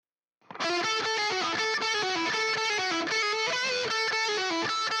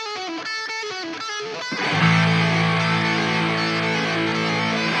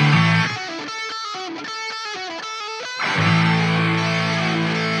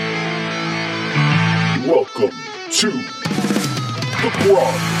to the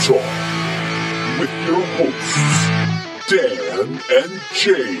Grog Talk with your hosts, Dan and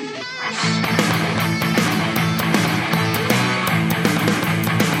James.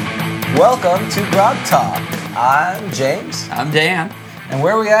 Welcome to GROGTALK. I'm James. I'm Dan. And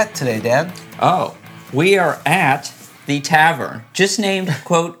where are we at today, Dan? Oh, we are at the tavern. Just named,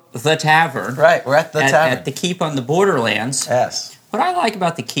 quote, the tavern. Right, we're at the tavern. At the Keep on the Borderlands. Yes. What I like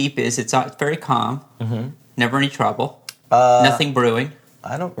about the Keep is it's very calm, never any trouble, nothing brewing.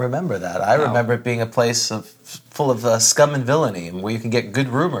 I don't remember that. I remember it being a place full of scum and villainy, and where you can get good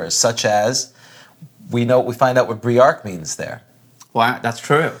rumors, such as we find out what Briark means there. Wow, that's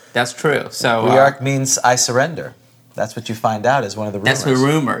true. That's true. So Briark means I surrender. That's what you find out is one of the rumors. That's the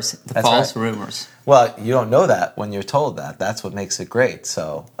rumors, That's false right. rumors. Well, you don't know that when you're told that. That's what makes it great.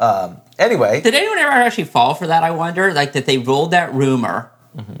 So, anyway. Did anyone ever actually fall for that, I wonder? Like that they rolled that rumor,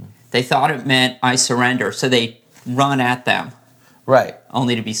 they thought it meant I surrender, so they run at them. Right.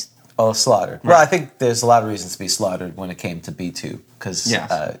 Only to be... Oh, slaughtered. Right. Well, I think there's a lot of reasons to be slaughtered when it came to B2, because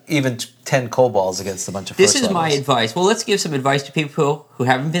even 10 kobolds against a bunch of This first is my levels. advice. Well, let's give some advice to people who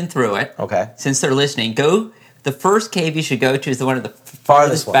haven't been through it. Okay. Since they're listening, the first cave you should go to is the one at the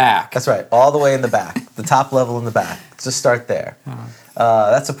Farthest one. back. That's right. All the way in the back. The top level in the back. Just start there.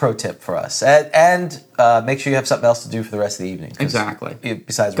 That's a pro tip for us. And make sure you have something else to do for the rest of the evening. Exactly.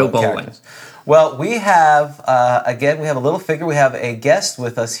 Besides Go rolling bowling. characters. Well, we have, again, we have a little figure. We have a guest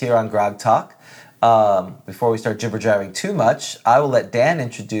with us here on Grog Talk. Before we start jibber-jabbering too much, I will let Dan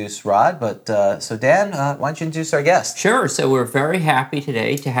introduce Rod. But so, Dan, why don't you introduce our guest? Sure. So we're very happy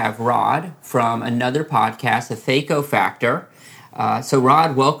today to have Rod from another podcast, the THACO Factor. So,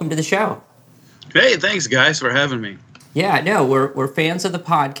 Rod, welcome to the show. Hey, thanks, guys, for having me. Yeah, no, we're fans of the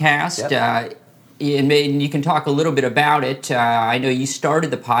podcast. Yep. And you can talk a little bit about it. I know you started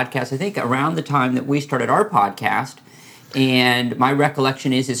the podcast, I think, around the time that we started our podcast. And my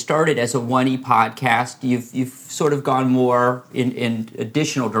recollection is it started as a 1E podcast. You've sort of gone more in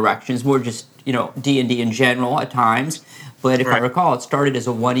additional directions, more just, D&D in general at times. But if I recall, it started as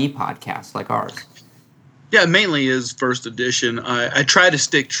a 1E podcast like ours. Yeah, mainly is first edition. I try to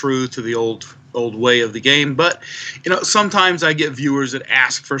stick true to the old way of the game, but sometimes I get viewers that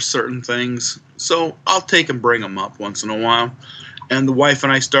ask for certain things, so I'll take and bring them up once in a while. And the wife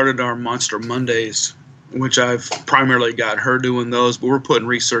and I started our Monster Mondays, which I've primarily got her doing those, but we're putting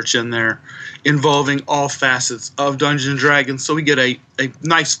research in there involving all facets of Dungeons & Dragons, so we get a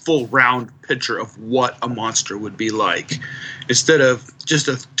nice full round picture of what a monster would be like, instead of just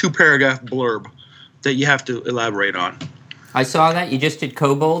a 2-paragraph blurb that you have to elaborate on. I saw that. You just did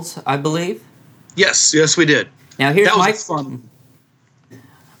kobolds, I believe? Yes, we did. Now here's fun.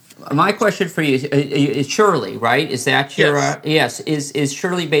 My question for you is Shirley, right? Is that your... Yes. Is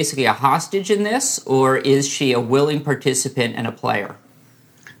Shirley basically a hostage in this, or is she a willing participant and a player?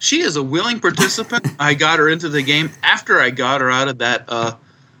 She is a willing participant. I got her into the game after I got her out of that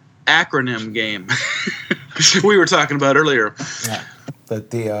acronym game we were talking about earlier. Yeah.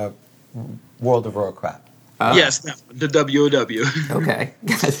 The World of Warcraft. Yes, the WOW. Okay.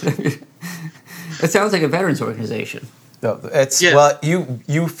 It sounds like a veterans organization. No, well,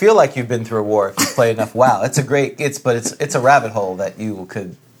 you feel like you've been through a war if you play enough WoW. It's a rabbit hole that you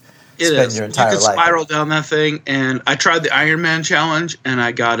could spend your entire life. You could spiral down that thing, and I tried the Iron Man challenge, and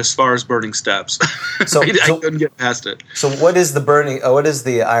I got as far as Burning Steps. So I couldn't get past it. So what is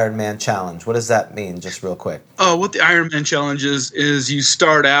the Iron Man challenge? What does that mean, just real quick? Oh, what the Iron Man challenge is you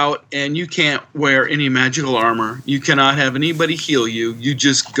start out, and you can't wear any magical armor. You cannot have anybody heal you. You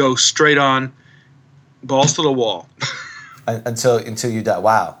just go straight on, balls to the wall. Until you die.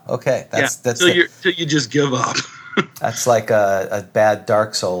 Wow. Okay. Until you just give up. That's like a bad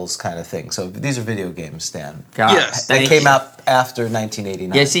Dark Souls kind of thing. So these are video games, Stan. Yes. They came out after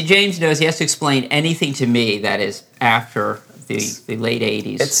 1989. Yeah, see, James knows he has to explain anything to me that is after the late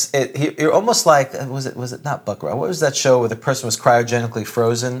 80s. You're almost like, was it not Buck Rogers? What was that show where the person was cryogenically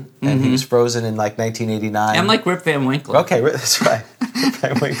frozen, and he was frozen in like 1989? I'm like Rip Van Winkle. Okay, that's right. Rip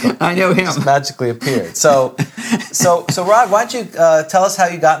Van Winkle. I know him. Just magically appeared. So Rod, why don't you tell us how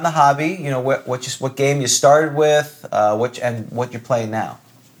you got in the hobby? What game you started with, what you're playing now.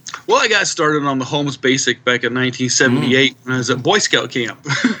 Well, I got started on the Holmes Basic back in 1978 when I was at Boy Scout camp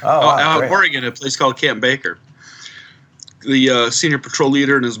out in Oregon, at a place called Camp Baker. The senior patrol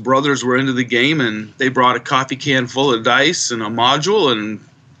leader and his brothers were into the game, and they brought a coffee can full of dice and a module, and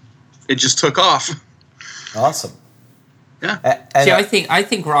it just took off. Awesome. Yeah. See, I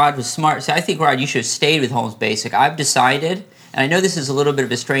think Rod was smart. See, I think, Rod, you should have stayed with Holmes Basic. I've decided, and I know this is a little bit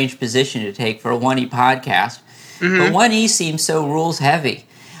of a strange position to take for a 1E podcast, but 1E seems so rules heavy.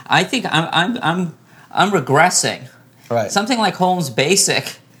 I think I'm I'm regressing. Right. Something like Holmes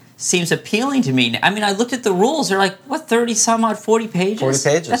Basic seems appealing to me. I mean, I looked at the rules. They're like, what, 30 some odd, 40 pages? 40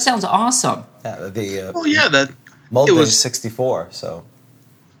 pages. That sounds awesome. Yeah, that mold it base was 64. So.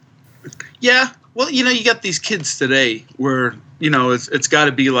 Yeah. Well, you got these kids today where it's got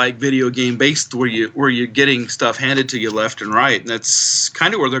to be like video game based, where you're getting stuff handed to you left and right, and that's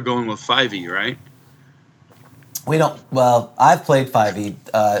kind of where they're going with 5e, right? We don't. Well, I've played 5e.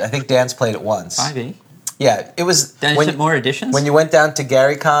 I think Dan's played it once. 5e. Yeah, it was. Then when, more editions. When you went down to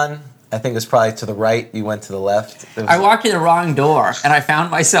GaryCon, I think it was probably to the right. You went to the left. I walked in the wrong door, and I found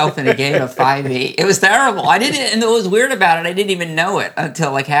myself in a game of 5e. It was terrible. I didn't, and what was weird about it, I didn't even know it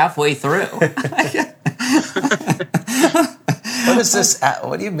until like halfway through. What is this?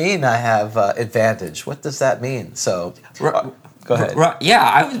 What do you mean I have advantage? What does that mean? So, go ahead. Yeah,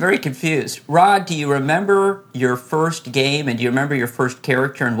 I was very confused. Rod, do you remember your first game, and do you remember your first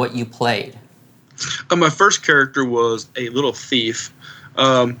character and what you played? My first character was a little thief.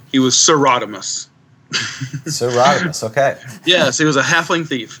 He was Sir Rodimus. Sir Rodimus, okay. Yes, he was a halfling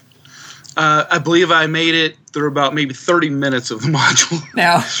thief. I believe I made it through about maybe 30 minutes of the module.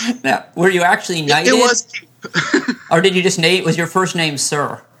 Now, were you actually knighted? It was. Or did you just name? Was your first name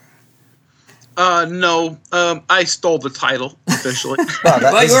Sir? No, I stole the title officially.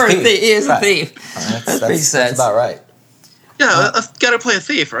 Well, you were a thief. He is a thief. That makes sense. That's about right. Yeah, I've got to play a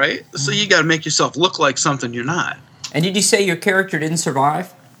thief, right? So you got to make yourself look like something you're not. And did you say your character didn't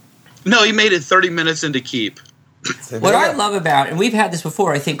survive? No, he made it 30 minutes into keep. What I love about, and we've had this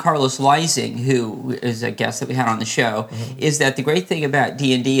before, I think Carlos Leising, who is a guest that we had on the show, is that the great thing about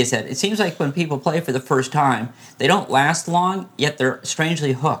D&D is that it seems like when people play for the first time, they don't last long, yet they're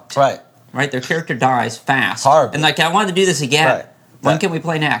strangely hooked. Right. Their character dies fast. Horribly. And like, I want to do this again. Right. When can we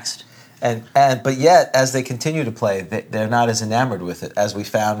play next? But yet, as they continue to play, they're not as enamored with it, as we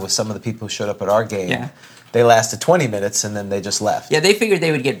found with some of the people who showed up at our game. Yeah. They lasted 20 minutes, and then they just left. Yeah, they figured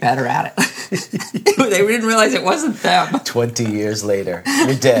they would get better at it. They didn't realize it wasn't them. 20 years later,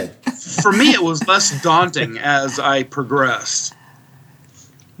 you're dead. For me, it was less daunting as I progressed.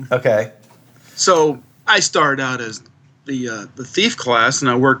 Okay. So I started out as the thief class, and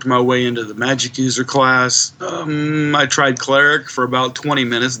I worked my way into the magic user class. I tried cleric for about 20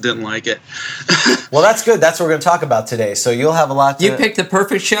 minutes, didn't like it. Well, that's good. That's what we're going to talk about today. So you'll have a lot to... You picked the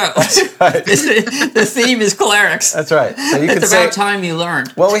perfect show. That's right. The theme is clerics. That's right. So you it's about time you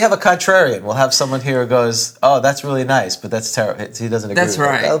learned. Well, we have a contrarian. We'll have someone here who goes, oh, that's really nice, but that's terrible. He doesn't agree That's with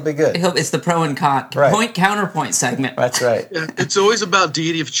right. That'll be good. It's the pro and con. Right. Counterpoint segment. That's right. Yeah, it's always about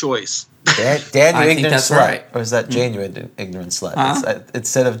deity of choice. Dan, you I think ignorant that's slut. right. Or is that Jane, you ignorant slut? Huh?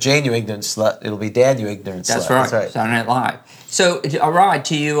 Instead of Jane, you ignorant slut, it'll be Dan, you ignorant That's slut. right. That's right. Saturday Night Live. So, Rod,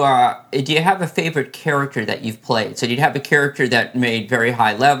 do you have a favorite character that you've played? So, do you have a character that made very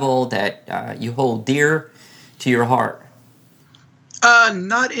high level that you hold dear to your heart?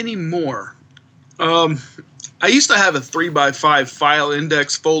 Not anymore. I used to have a 3x5 file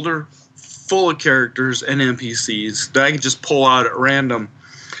index folder full of characters and NPCs that I could just pull out at random.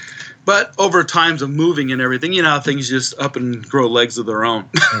 But over times of moving and everything, you know how things just up and grow legs of their own.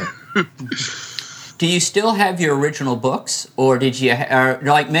 Do you still have your original books, or did you,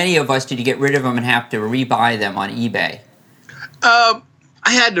 like many of us, did you get rid of them and have to rebuy them on eBay? I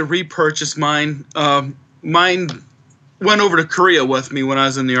had to repurchase mine. Mine went over to Korea with me when I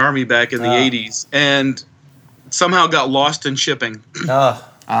was in the Army back in the 80s, and somehow got lost in shipping.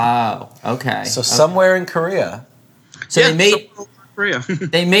 Oh, okay. So somewhere in Korea. So yeah, they made Korea.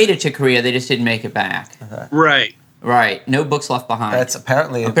 they made it to Korea. They just didn't make it back. Right. Right. No books left behind. That's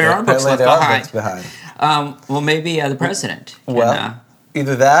apparently there are books left there are behind. books behind. Well, maybe the president can Well,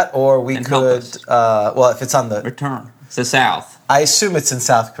 either that or we and help could. us. Well, if it's on the, return. It's the South. I assume it's in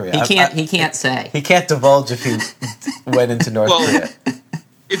South Korea. He can't say. He can't divulge if he went into North Korea.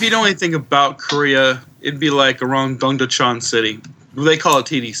 If you know anything about Korea, it'd be like around Dongdaecheon City. They call it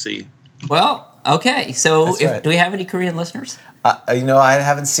TDC. Well, okay. So, That's right. do we have any Korean listeners? I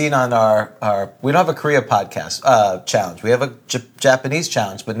haven't seen on our we don't have a Korea podcast challenge. We have a Japanese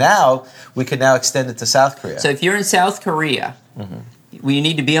challenge, but now we can now extend it to South Korea. So if you're in South Korea, we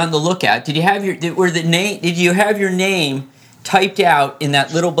need to be on the lookout. Did you have Did you have your name typed out in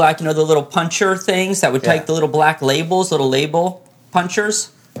that little black, the little puncher things that would type the little black labels, little label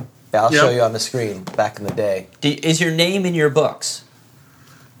punchers? Yeah, I'll show you on the screen. Back in the day, Is your name in your books?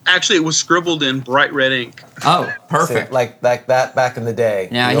 Actually, it was scribbled in bright red ink. Oh, perfect. so, like that back in the day.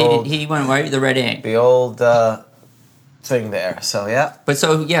 Yeah, he went right with the red ink. The old thing there. So yeah. But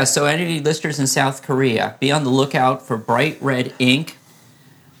so any listeners in South Korea, be on the lookout for bright red ink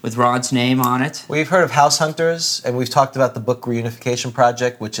with Rod's name on it. We've heard of House Hunters, and we've talked about the book reunification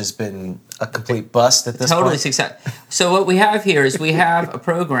project, which has been a complete bust at this point. Totally success. So what we have here is we have a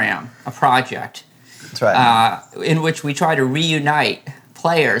program, a project, That's right. in which we try to reunite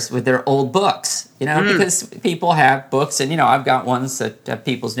players with their old books, because people have books, and I've got ones that have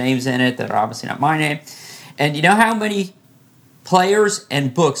people's names in it that are obviously not my name. And you know how many players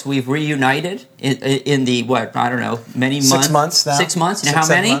and books we've reunited in the many months? 6 months now. 6 months. And 6, how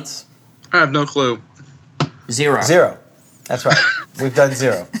many? 7 months. I have no clue. Zero. That's right. We've done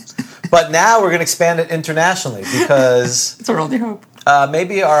 0. But now we're going to expand it internationally because That's our only hope.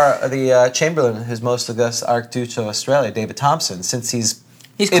 maybe the Chamberlain, who's most august Archduke of Australia, David Thompson, since he's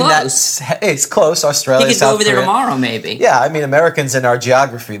close. He's close. Australia, He could South go over there Korea. tomorrow, maybe. Yeah, I mean, Americans in our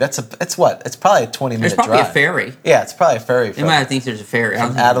geography, it's probably a 20-minute drive. There's probably a ferry. Yeah, it's probably a ferry. You might think there's a ferry. I don't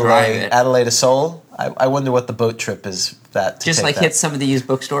From think you can drive it. Adelaide to Seoul. I wonder what the boat trip is. Hit some of the used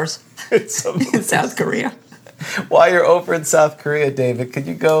bookstores in South Korea. While you're over in South Korea, David, could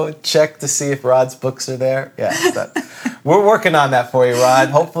you go check to see if Rod's books are there? Yeah, we're working on that for you, Rod.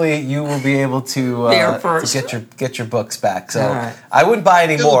 Hopefully, you will be able to get your books back. So right. I wouldn't buy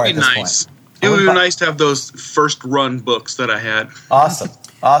any more at this Nice. point. It would be nice to have those first run books that I had. Awesome.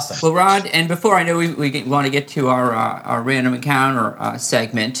 Well, Rod, and before I know we want to get to our random encounter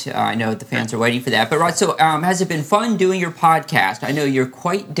segment, I know the fans are waiting for that. But Rod, so has it been fun doing your podcast? I know you're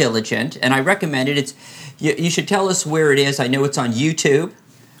quite diligent, and I recommend it. You should tell us where it is. I know it's on YouTube,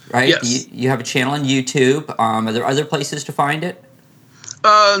 right? Yes. You have a channel on YouTube. Are there other places to find it?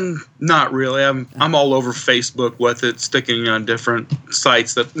 Not really. I'm all over Facebook with it, sticking on different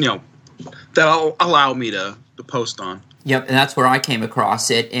sites that'll allow me to post on. Yep, and that's where I came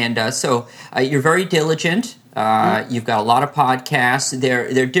across it. And so you're very diligent. You've got a lot of podcasts.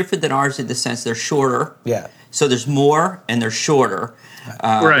 They're different than ours in the sense they're shorter. Yeah. So there's more and they're shorter,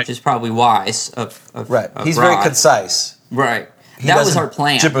 which is probably wise Right. of He's Rod. very concise. Right. He That was doesn't our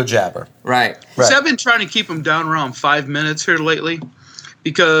plan. Jibber jabber. Right. So I've been trying to keep them down around 5 minutes here lately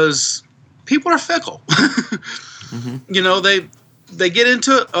because people are fickle. They get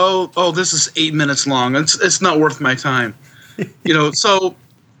into it. Oh, this is 8 minutes long. It's not worth my time. So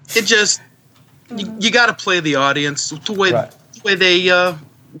it just you got to play the audience the way they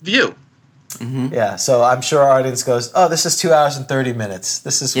view. Mm-hmm. Yeah, so I'm sure our audience goes, "Oh, this is 2 hours and 30 minutes.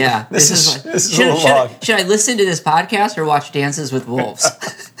 This is a little long." Should I listen to this podcast or watch Dances with Wolves?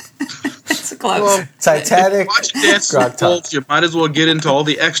 It's close. Well, Titanic. Watch Dances with Wolves. You might as well get into all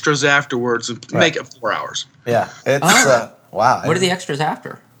the extras afterwards and make it 4 hours. Yeah, it's wow. What are the extras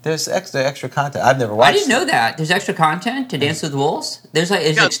after? There's extra content. I've never watched. I didn't know that. There's extra content to Dance with Wolves. There's an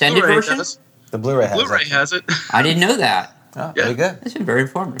extended version. The Blu-ray has. Blu-ray has it. I didn't know that. Oh, very good. It's been very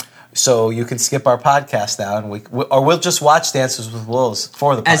informative. So you can skip our podcast now, and we'll just watch Dances with Wolves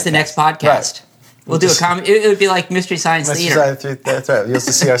for the podcast. As the next podcast. Right. We'll do a comedy. It would be like Mystery Science Theater. That's right. You'll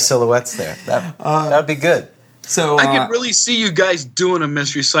just see our silhouettes there. That would be good. So I could really see you guys doing a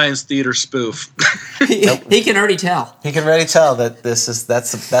Mystery Science Theater spoof. He can already tell. He can already tell that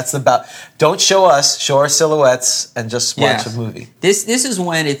that's about. Don't show us. Show our silhouettes and just watch a movie. This is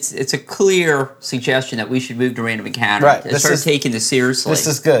when it's a clear suggestion that we should move to random encounter. Right. And start taking this seriously. This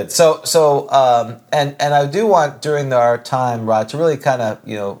is good. So and I do want during our time, Rod, to really kind of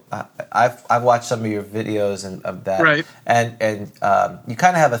I've watched some of your videos and of that. Right. And you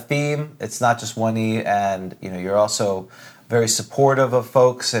kind of have a theme. It's not just one E, and you're also very supportive of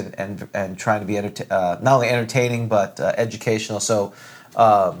folks and trying to be not only entertaining but educational. So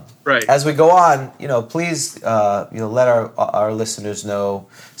as we go on, please let our listeners know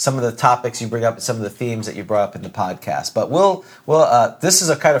some of the topics you bring up, some of the themes that you brought up in the podcast. But we'll this is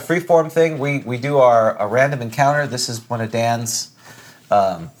a kind of free-form thing. We do a random encounter. This is one of Dan's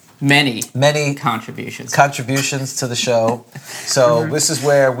many contributions to the show. So this is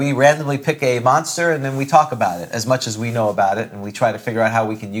where we randomly pick a monster and then we talk about it as much as we know about it, and we try to figure out how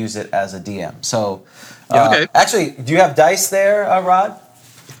we can use it as a DM. So actually, do you have dice there, Rod?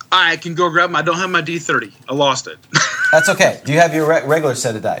 I can go grab them. I don't have my D30. I lost it. That's okay. Do you have your regular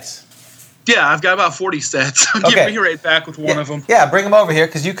set of dice? Yeah, I've got about 40 sets. I'll give you right back with one of them. Yeah, bring them over here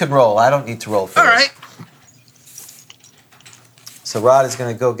because you can roll. I don't need to roll first. All right. So Rod is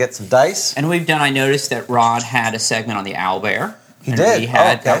going to go get some dice. And I noticed that Rod had a segment on the owlbear. He did.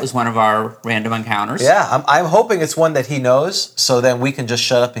 That was one of our random encounters. Yeah, I'm hoping it's one that he knows, so then we can just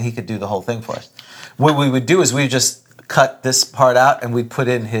shut up and he could do the whole thing for us. What we would do is we just cut this part out and we'd put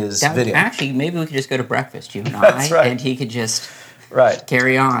in his video. Actually, maybe we could just go to breakfast, you and I, That's right. and he could just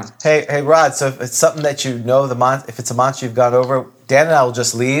carry on. Hey, Rod, so if it's something that if it's a monster you've gone over, Dan and I will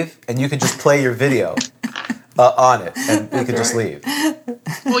just leave, and you can just play your video on it, and we can just leave.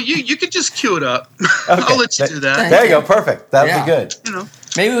 Well, you could just cue it up. Okay. I'll let you do that. There you go. Perfect. That would be good. You know,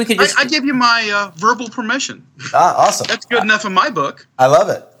 Maybe we could just. I give you my verbal permission. Awesome. That's good enough in my book. I love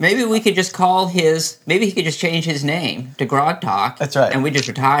it. Maybe we could just call his. Maybe he could just change his name to GROGTALK. That's right. And we just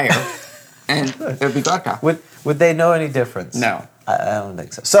retire, and it would be GROGTALK. Would they know any difference? No. I don't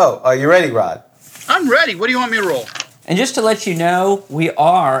think so. So, are you ready, Rod? I'm ready. What do you want me to roll? And just to let you know, we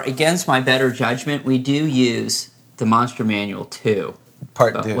are, against my better judgment, we do use the Monster Manual 2.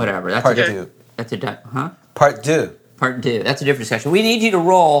 Part But 2. whatever. That's Part a, 2. That's a huh? Part 2. Part 2. That's a different discussion. We need you to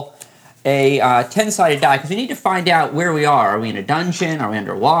roll a 10-sided die because we need to find out where we are. Are we in a dungeon? Are we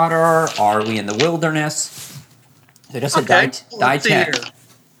underwater? Are we in the wilderness? So just a die Let's see check. here.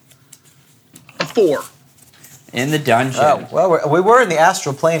 A 4. In the dungeon. Oh, well, we were in the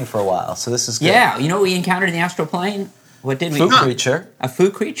astral plane for a while, so this is good. Yeah, you know what we encountered in the astral plane? What did we? Food creature A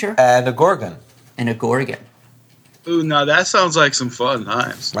food creature and a gorgon. and a gorgon. Ooh, now that sounds like some fun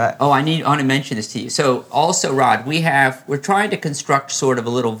times. Right. Oh, I want to mention this to you. So, also, Rod, we're trying to construct sort of a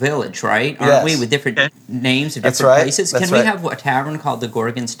little village, right? Aren't Yes. we, with different names of That's different right. places? That's Can we right. have a tavern called the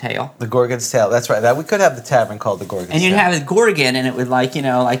Gorgon's Tail? The Gorgon's Tail. That's right. That we could have the tavern called the Gorgon's And you'd Tail. have a gorgon, and it would Well, it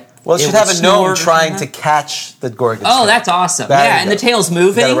should would have a gnome snort. trying to catch the Gorgon's Oh, tail. that's awesome! There Yeah, you and go. the tail's You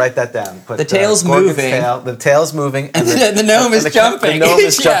moving. gotta write that down. Put, The tail's Gorgon's moving. Tail, the tail's moving. And The gnome is jumping. The gnome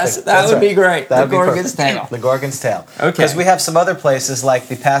is jumping. Yes, that That's would right. be great. That The would be Gorgon's perfect. Tail. The Gorgon's Tail. Okay. Because we have some other places like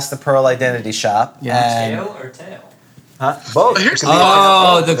the Pass the Pearl Identity Shop. And, or tail? huh? Both. It Here's could be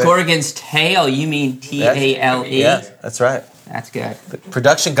Oh, both. the Gorgon's Tail. You mean TALE? Yeah, that's right. That's good.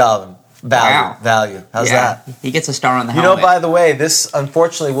 Production column. Wow. Value. How's that? He gets a star on the You know, helmet. by the way, this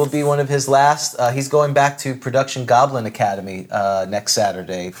unfortunately will be one of his last. He's going back to Production Goblin Academy next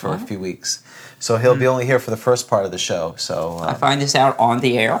Saturday for a few weeks. So he'll be only here for the first part of the show. So I find this out on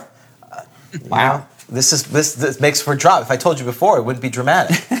the air. Wow. This makes for a drama. If I told you before, it wouldn't be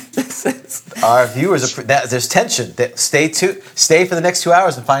dramatic. Our viewers are. There's tension. Stay for the next 2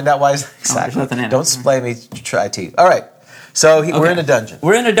 hours and find out why. Exactly. nothing in it. Don't splay me. Try to. All right. So we're in a dungeon.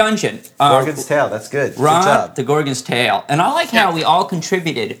 We're in a dungeon. Gorgon's Tail. That's good. Rod, Good job. the Gorgon's Tail. And I like how we all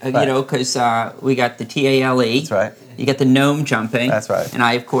contributed, Right. because we got the TALE. That's right. You got the gnome jumping. That's right. And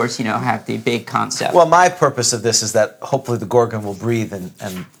I, of course, have the big concept. Well, my purpose of this is that hopefully the Gorgon will breathe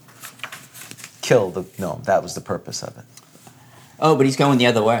and kill the gnome. That was the purpose of it. Oh, but he's going the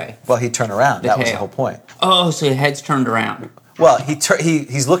other way. Well, he'd turn around. The That was the tail. whole point. Oh, so your head's turned around. Well,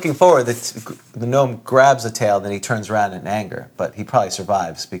 he's looking forward. The gnome grabs the tail, then he turns around in anger. But he probably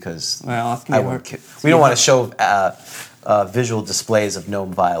survives because Well, that's gonna be hard. we don't want to show visual displays of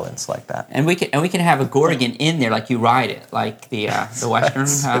gnome violence like that. And we can have a Gorgon in there, like you ride it, like the Western,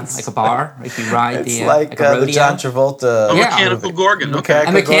 like a bar, like you ride It's the like a rodeo. the John Travolta. A Yeah. mechanical Gorgon. Okay.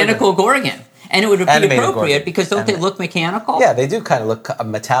 A mechanical Gorgon. And it would be Animated appropriate Gorgon. because don't they look mechanical? Yeah, they do kind of look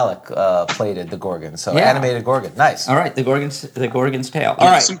metallic plated, the Gorgon. So Yeah. animated Gorgon, nice. All right, the Gorgon's Tail. Get All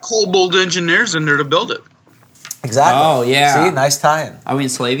right. some kobold engineers in there to build it. Exactly. Oh, yeah. See, nice tie-in. Are we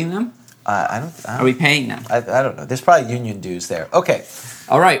enslaving them? I Are we paying them? don't know. There's probably union dues there. Okay.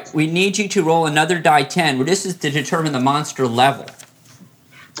 All right, we need you to roll another die 10. Well, this is to determine the monster level.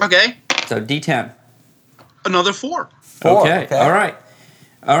 Okay. So D10. Another 4. Four, Okay.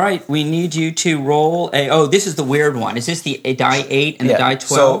 All right. We need you to roll a. Oh, this is the weird one. Is this a die 8 and the die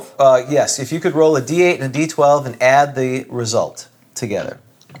 12? So, yes, if you could roll a D8 and a D12 and add the result together.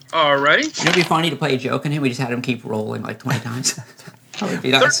 Alrighty. It'd be funny to play a joke on him. We just had him keep rolling like 20 times. That would be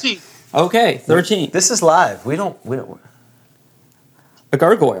nice. 13. Okay, 13. This is live. We don't. A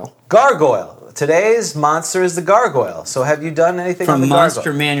gargoyle. Gargoyle. Today's monster is the gargoyle. So have you done anything on From the Monster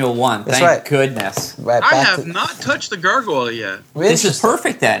gargoyle? Manual 1. That's Thank right. goodness. Right, I back have to- not touched the gargoyle yet. This is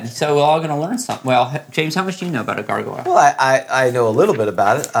perfect then. So we're all going to learn something. Well, James, how much do you know about a gargoyle? Well, I know a little bit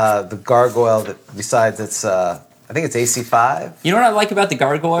about it. The gargoyle, besides it's, I think it's AC 5. You know what I like about the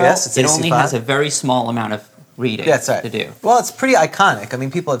gargoyle? Yes, it's it only AC5. has a very small amount of reading Yeah, that's right. to do. Well, it's pretty iconic. I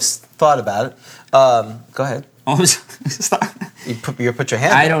mean, people have thought about it. Go ahead. Stop. You put your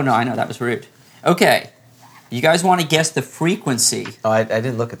hand I up. don't know. I know that was rude. Okay. You guys want to guess the frequency Oh, I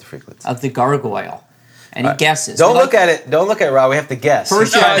didn't look at the frequency. of the gargoyle? Any guesses? Don't look at it. Don't look at it, Rob. We have to guess.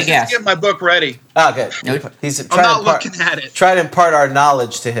 First, No, you have I to just guess. get my book ready. Oh, good. No, He's I'm trying not to impart, looking at it. try to impart our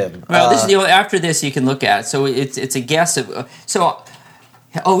knowledge to him. Well, this is after this you can look at it. So it's a guess of. We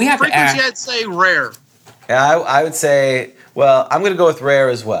have to Frequency, ask. I'd say rare. Yeah, I would say. Well, I'm going to go with rare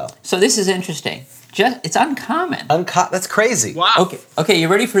as well. So this is interesting. It's uncommon. That's crazy. Wow. Okay. You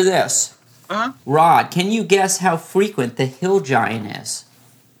ready for this? Uh-huh. Rod, can you guess how frequent the hill giant is?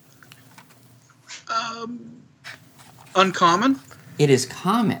 Uncommon. It is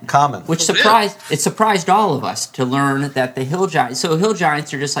common. Common. Which surprised all of us to learn that the hill giants. So hill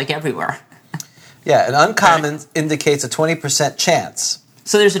giants are just like everywhere. Yeah, an uncommon indicates a 20% chance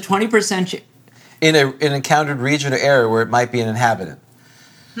So there's a 20%. in an encountered region or area where it might be an inhabitant.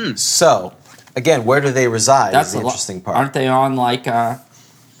 So, again, where do they reside is the interesting part. Aren't they on like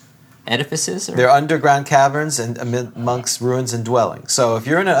edifices? Or? They're underground caverns and amongst ruins and dwellings. So if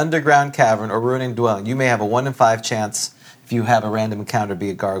you're in an underground cavern or ruining dwelling, you may have a 1 in 5 chance if you have a random encounter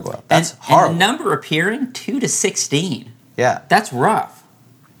be a gargoyle. That's horrible. And the number appearing 2 to 16. Yeah. That's rough.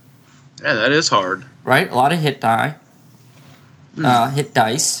 Yeah, that is hard. Right? A lot of hit dice.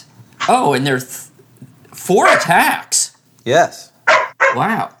 Oh, and there's 4 attacks. Yes.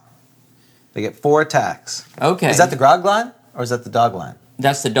 Wow. They get 4 attacks. Okay. Is that the grog line or is that the dog line?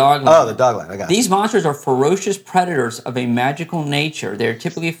 That's the dog line. Oh, the dog line. I got it. These monsters are ferocious predators of a magical nature. They are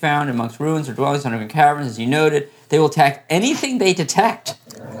typically found amongst ruins or dwellings underground caverns, as you noted. They will attack anything they detect,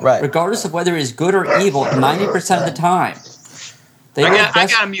 Right. regardless of whether it is good or evil, 90% of the time. I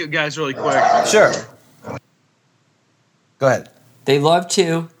got to mute guys really quick. Sure. Go ahead. They love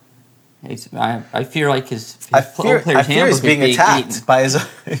to. I fear like his I fear he's being attacked eaten. by his own.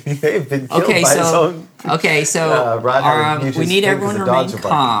 They've been killed by his own. Okay, so we need everyone to remain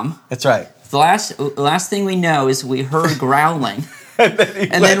calm. That's right. The last thing we know is we heard growling, and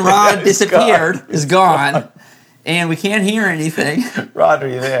then Rod disappeared, is gone, and we can't hear anything. Rod, are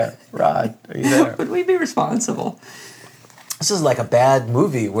you there? Rod, are you there? Would we be responsible? This is like a bad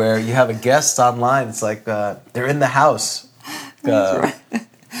movie where you have a guest online. It's like they're in the house. That's right.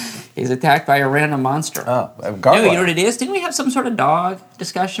 He's attacked by a random monster. Oh, a gargoyle. No, you know what it is? Didn't we have some sort of dog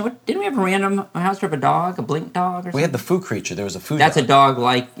discussion? Didn't we have a random monster of a dog, a blink dog or something? We had the foo creature. There was a foo That's dog. a dog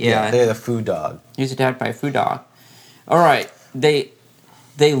like, yeah. They're the foo dog. He's attacked by a foo dog. All right. They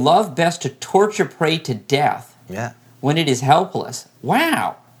love best to torture prey to death when it is helpless.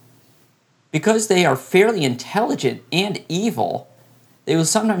 Wow. Because they are fairly intelligent and evil, they will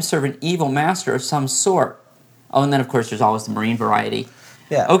sometimes serve an evil master of some sort. Oh, and then, of course, there's always the marine variety.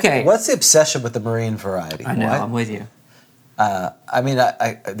 Yeah. Okay. What's the obsession with the marine variety? I know. I'm with you.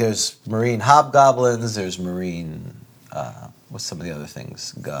 There's marine hobgoblins. There's marine. What's some of the other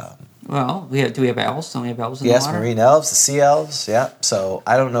things? Well, do we have elves? Don't we have elves in the water? Yes, marine elves, the sea elves. Yeah. So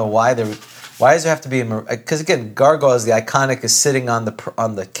I don't know why there. Why does there have to be a? Because again, gargoyles. The iconic is sitting on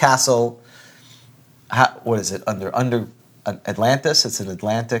the castle. What is it under Atlantis? It's an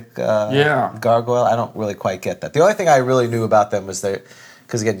Atlantic gargoyle. I don't really quite get that. The only thing I really knew about them was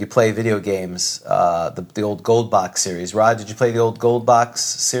because again, you play video games, the old Gold Box series. Rod, did you play the old Gold Box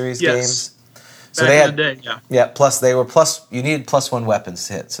series games? So Back in the day, yeah. Yeah, plus you needed +1 weapons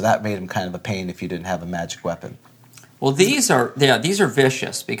to hit, so that made them kind of a pain if you didn't have a magic weapon. Well, these are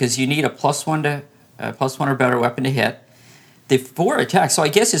vicious because you need a +1 or better weapon to hit. The 4 attacks, so I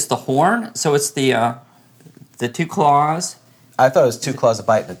guess it's the horn. So it's the 2 claws. I thought it was 2 claws, a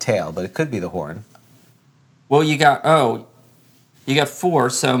bite, and a tail, but it could be the horn. Well, you got 4,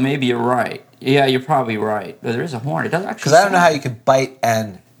 so maybe you're right. Yeah, you're probably right. But there is a horn. It doesn't actually. Because I don't know how you could bite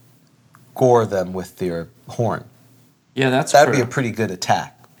and gore them with your horn. Yeah, that'd be a pretty good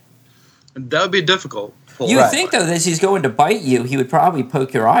attack. That would be difficult. You would think though that as he's going to bite you, he would probably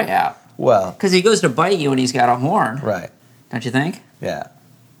poke your eye out. Well, because he goes to bite you and he's got a horn. Right. Don't you think? Yeah.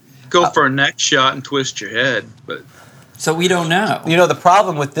 Go for a neck shot and twist your head, but. So we don't know. You know the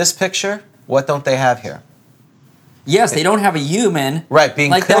problem with this picture? What don't they have here? Yes, they don't have a human. Right,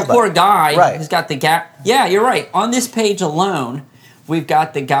 being like killed that poor guy right. who's got the gap. Yeah, you're right. On this page alone, we've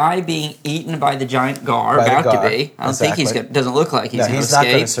got the guy being eaten by the giant gar, about to be. I don't think doesn't look like he's going to escape. He's not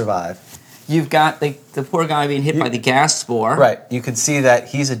going to survive. You've got the poor guy being hit by the gas spore. Right, you can see that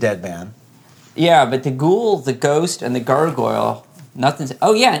he's a dead man. Yeah, but the ghoul, the ghost, and the gargoyle, nothing's...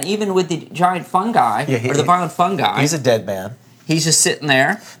 Oh, yeah, and even with the giant fungi, or the violent fungi... He's a dead man. He's just sitting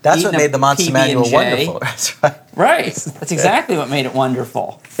there. That's what made the Monster Manual wonderful. That's right. Right. That's exactly what made it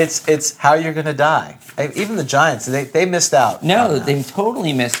wonderful. It's how you're going to die. Even the giants, they missed out. No, they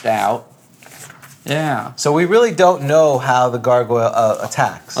totally missed out. Yeah. So we really don't know how the gargoyle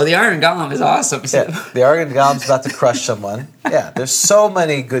attacks. Oh, the Iron Golem is awesome. Yeah, the Iron Golem's about to crush someone. Yeah, there's so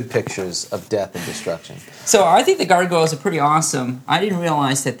many good pictures of death and destruction. So I think the gargoyles are pretty awesome. I didn't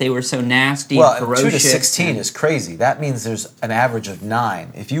realize that they were so nasty and ferocious. 2 to 16 is crazy. That means there's an average of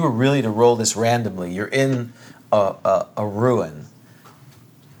 9. If you were really to roll this randomly, you're in a ruin.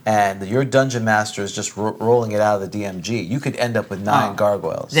 and your dungeon master is just rolling it out of the DMG, you could end up with 9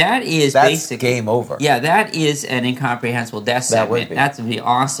 gargoyles. That's basically game over. Yeah, that is an incomprehensible death segment. Would be. That's the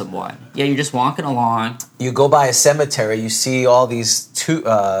awesome one. Yeah, you're just walking along. You go by a cemetery, you see all these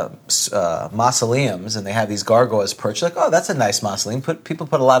mausoleums, and they have these gargoyles perched. Like, oh, that's a nice mausoleum. People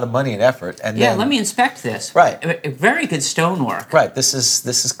put a lot of money and effort. And yeah, then, let me inspect this. Right. Very good stonework. Right. This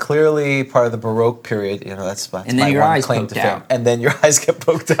is clearly part of the Baroque period. That's and then your eyes poked out. And then your eyes get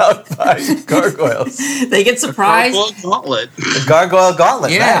poked out by gargoyles. They get surprised. Gargoyle Gauntlet. The Gargoyle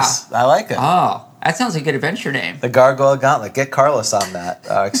Gauntlet. Yeah. Nice. I like it. Oh, that sounds like a good adventure name. The Gargoyle Gauntlet. Get Carlos on that.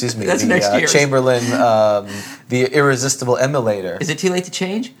 Excuse me. That's the next year. Chamberlain, the Irresistible Emulator. Is it too late to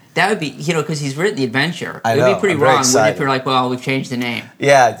change? That would be, because he's written the adventure. I It know, would be pretty I'm very wrong excited. if you're like, well, we've changed the name.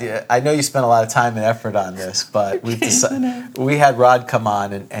 Yeah, I know you spent a lot of time and effort on this, but we had Rod come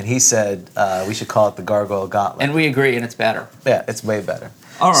on, and he said we should call it the Gargoyle Gauntlet. And we agree, and it's better. Yeah, it's way better.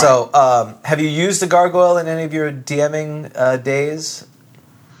 All right. So, have you used the gargoyle in any of your DMing days?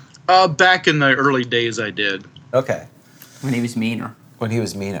 Back in the early days, I did. Okay. When he was meaner. When he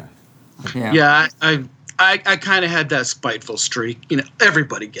was meaner. Yeah. Yeah, I kind of had that spiteful streak.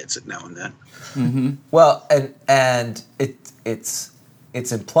 Everybody gets it now and then. Mm-hmm. Well, and it's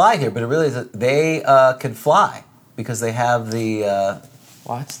implied here, but it really is. They can fly because they have the.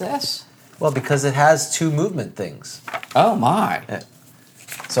 What's this? Well, because it has 2 movement things. Oh, my.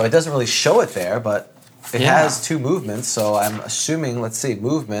 So it doesn't really show it there, but it Yeah. has 2 movements. So I'm assuming, let's see,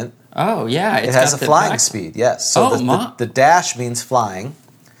 movement. Oh, yeah. It has a flying speed, yes. So the dash means flying.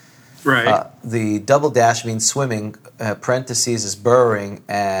 Right. The double dash means swimming. Parentheses is burrowing,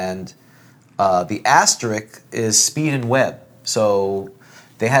 and the asterisk is speed and web. So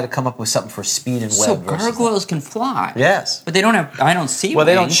they had to come up with something for speed and web. So versus gargoyles can fly. Yes. But they don't have, I don't see Well,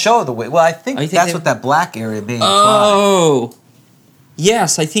 they don't wings. show the way. Well, I think, Oh, you think that's they- what that black area being flying. Oh.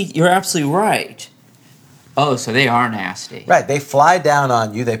 Yes, I think you're absolutely right. Oh, so they are nasty. Right. They fly down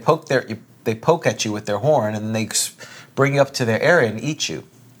on you. They poke at you with their horn, and then they bring you up to their area and eat you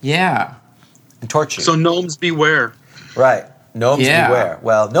Yeah. and torture you. So gnomes beware. Right. Gnomes Yeah. beware.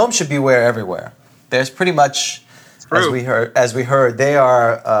 Well, gnomes should beware everywhere. There's pretty much, as True. we heard, they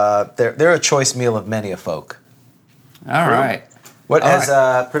are they're a choice meal of many a folk. All right. What All has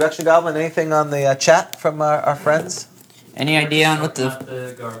Production Goblin? Anything on the chat from our friends? Any idea on what Not the...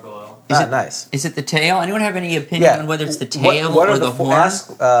 the gargoyle. Nice. Is it the tail? Anyone have any opinion on whether it's the tail What or are the horn?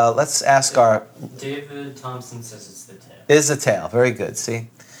 let's ask our. David Thompson says it's the tail. Is the tail? Very good. See,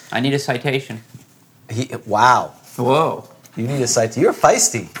 I need a citation. wow. Whoa. You need a sight. You're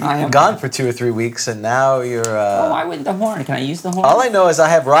feisty. You've I been am. gone for 2 or 3 weeks, and now you're. Why wouldn't the horn? Can I use the horn? All I know is I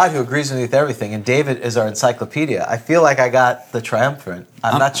have Rod who agrees with me with everything, and David is our encyclopedia. I feel like I got the triumvirate.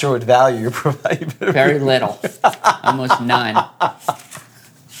 I'm not sure what value you're providing. Very little. Almost none.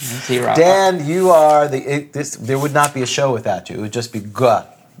 0. Dan, you are there would not be a show without you. It would just be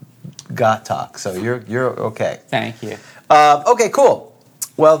GROGTALK. So you're okay. Thank you. Okay, cool.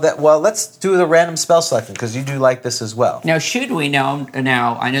 Well, let's do the random spell selection because you do like this as well. Now, should we now?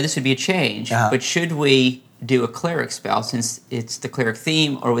 I know this would be a change, but should we do a cleric spell since it's the cleric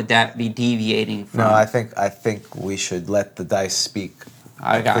theme, or would that be deviating from? No, I think we should let the dice speak.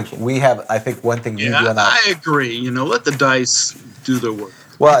 I got you. I think one thing you do Yeah, not. I agree. Let the dice do their work.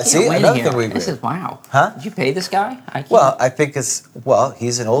 Well, Can't see, win another here. thing we agree. This is wow. Huh? Did you pay this guy? I can't. Well, I think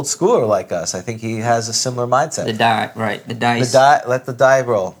he's an old schooler like us. I think he has a similar mindset. The die, right? The dice. Let the die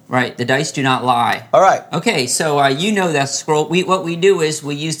roll. Right. The dice do not lie. All right. Okay, so that scroll. What we do is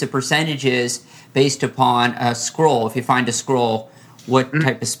we use the percentages based upon a scroll. If you find a scroll, what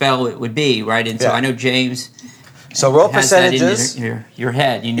type of spell it would be, right? And so Yeah. I know James. So roll has that in percentages. your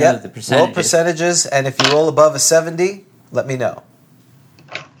head. You know Yep. the percentages. Roll percentages, and if you roll above a 70, let me know.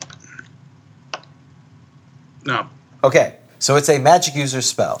 No. Okay. So it's a magic user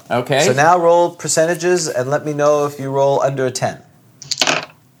spell. Okay. So now roll percentages, and let me know if you roll under a 10.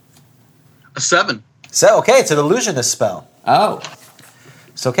 A 7. So okay, it's an illusionist spell. Oh,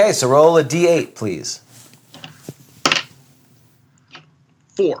 So okay, so roll a d8, please.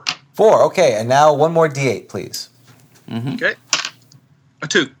 4. 4. Okay, and now one more d8, please. Okay. A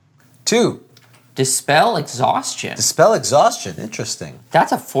 2. 2. dispel exhaustion. Dispel exhaustion. Interesting.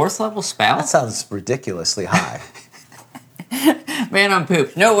 That's a 4th level spell. That sounds ridiculously high. Man, I'm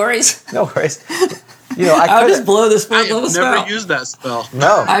pooped. No worries. No worries. I'll just blow this 4th I level have spell. never used that spell.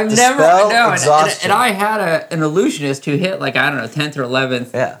 No. I've Dispel never, no, exhaustion. and I had an illusionist who hit 10th or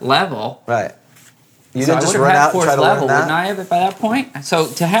 11th level. Right. You So didn't I just would run have out had and try 4th to level, learn wouldn't that? I have it by that point? So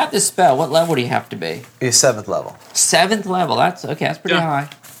to have this spell, what level do you have to be? You're 7th level. 7th level. That's okay. That's pretty high.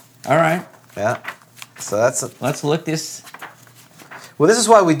 All right. Yeah. So that's Let's look this. Well, this is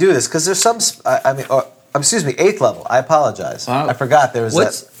why we do this, because there's some, excuse me, 8th level. I apologize. Oh. I forgot there was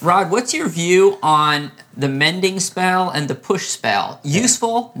that. Rod, what's your view on the mending spell and the push spell?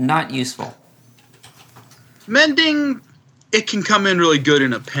 Useful, not useful? Mending, it can come in really good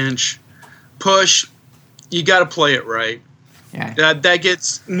in a pinch. Push, you got to play it right. Yeah. That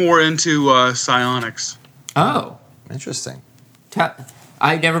gets more into psionics. Oh. Interesting.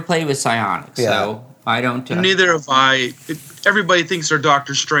 I've never played with psionics, so I don't... Neither have I. Everybody thinks they're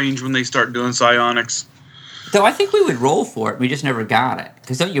Doctor Strange when they start doing psionics. Though I think we would roll for it. We just never got it.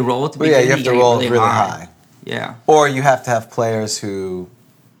 Because don't you roll at the beginning? Yeah, you have to roll really high. Yeah. Or you have to have players who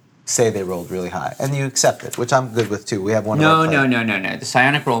say they rolled really high. And you accept it, which I'm good with, too. We have one of our players. No. The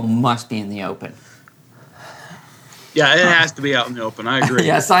psionic roll must be in the open. Yeah, it has to be out in the open. I agree.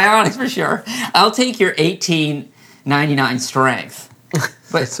 Yeah, psionics for sure. I'll take your 1899 strength.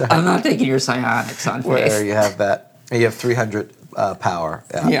 But right. I'm not taking your psionics on faith. Where you have that. You have 300 power.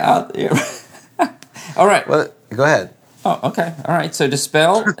 Yeah. All right. Well, go ahead. Oh, okay. All right. So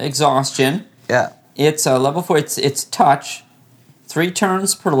Dispel Exhaustion. Yeah. It's level 4. It's touch. 3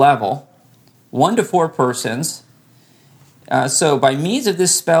 turns per level. 1 to 4 persons. So by means of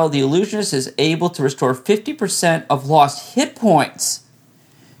this spell, the illusionist is able to restore 50% of lost hit points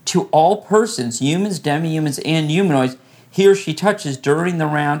to all persons, humans, demi-humans, and humanoids, he or she touches during the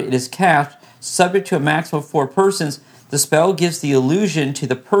round it is cast, subject to a maximum of 4 persons. The spell gives the illusion to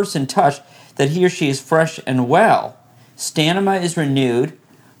the person touched that he or she is fresh and well. Stamina is renewed,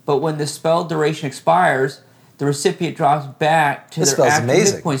 but when the spell duration expires, the recipient drops back to their active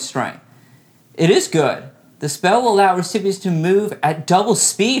hit point strength. It is good. The spell will allow recipients to move at double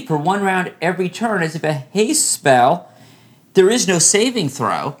speed for 1 round every turn, as if a haste spell. There is no saving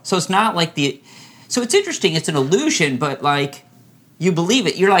throw, so it's not like the... So it's interesting, it's an illusion, but like, you believe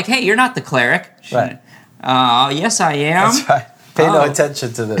it. You're like, hey, you're not the cleric. Right. Yes, I am. That's right. Pay no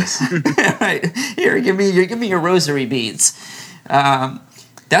attention to this. Right. Here, give me your rosary beads.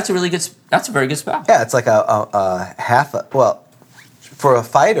 That's a very good spell. Yeah, it's like a half. Well, for a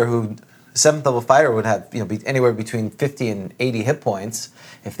fighter who 7th level fighter would have be anywhere between 50 and 80 hit points.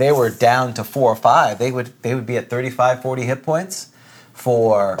 If they were down to 4 or 5, they would be at 35, 40 hit points.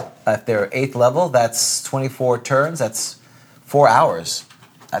 For if they're 8th level, that's 24 turns. That's 4 hours.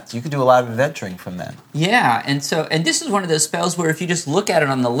 You could do a lot of adventuring from that. Yeah, and this is one of those spells where if you just look at it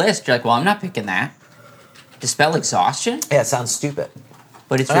on the list, you're like, well, I'm not picking that. Dispel Exhaustion? Yeah, it sounds stupid.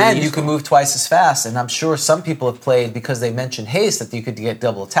 But it's really and you can move twice as fast, and I'm sure some people have played because they mentioned haste that you could get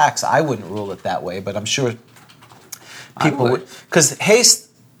double attacks. I wouldn't rule it that way, but I'm sure people would. Because haste,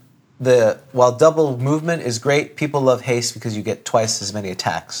 while double movement is great, people love haste because you get twice as many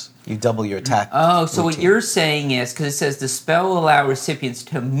attacks. You double your attack. Oh, so what you're saying is, because it says the spell will allow recipients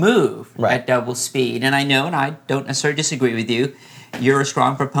to move at double speed, and I know, and I don't necessarily disagree with you, you're a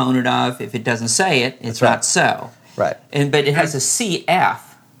strong proponent of, if it doesn't say it, it's not so. Right. But it has a CF.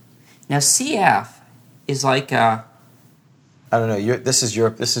 Now CF is like a... I don't know. This is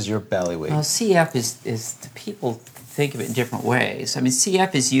your bailiwick. Well, CF is people think of it in different ways. I mean,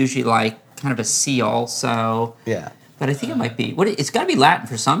 CF is usually like kind of a C also. Yeah. But I think it might be... It's got to be Latin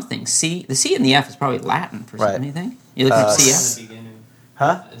for something. The C and the F is probably Latin for something, you think? You look at CF? In the beginning.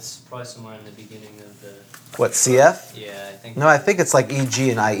 Huh? It's probably somewhere in the beginning of the... What, CF? Yeah, I think... No, I think it's like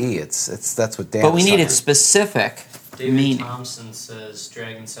EG and IE. That's what Dan But we need it specific David meaning. Thompson says,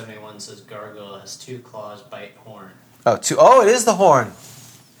 Dragon 71 says, Gargoyle has 2 claws, bite horn. Oh, it is the horn.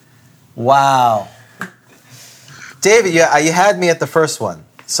 Wow. David, you had me at the first one.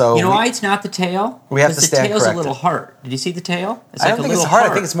 So you know why it's not the tail? We have to stand corrected. The tail's corrected. A little heart. Did you see the tail? It's I don't think it's a heart.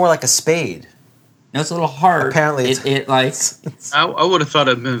 I think it's more like a spade. No, it's a little heart. Apparently, it like. I would have thought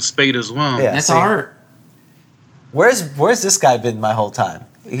it'd been a spade as well. Yeah, that's a heart. Where's this guy been my whole time?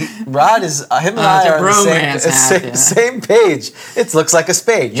 Rod is him and I are on the same page. It looks like a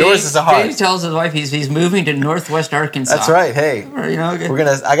spade. Yours is a heart. James tells his wife he's moving to Northwest Arkansas. That's right. Hey,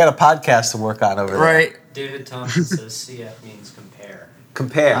 I got a podcast to work on over there. Right. David Thompson says CF means compare.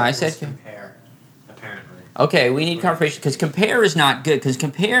 Compare. I said compare. Apparently. Okay, we need confirmation because compare is not good. Because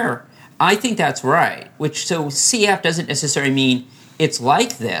compare, I think that's right. So CF doesn't necessarily mean it's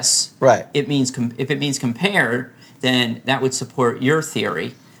like this. Right. It means if it means compare, then that would support your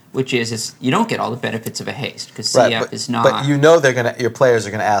theory, which is you don't get all the benefits of a haste because CF is not. But your players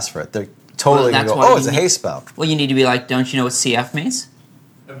are gonna ask for it. They're totally gonna go, it's a haste spell. Well, you need to be like, don't you know what CF means?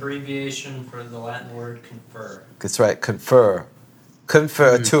 Abbreviation for the Latin word confer. That's right, confer.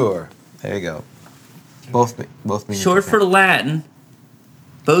 Conferatur. There you go. Both meaning short for Latin,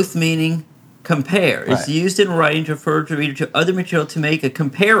 both meaning compare. It's used in writing to refer to reader to other material to make a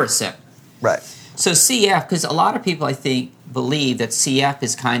comparison. Right. So CF, because a lot of people, I think, believe that CF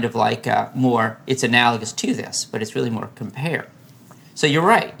is kind of like it's analogous to this, but it's really more compare. So you're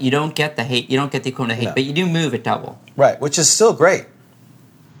right. You don't get the hate. You don't get the equivalent of hate, No. but you do move at double. Right, which is still great.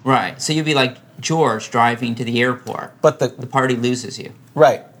 Right. So you'd be like George driving to the airport. But the party loses you.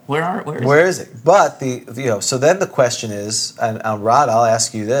 Right. Where is it? But so then the question is, and Rod, I'll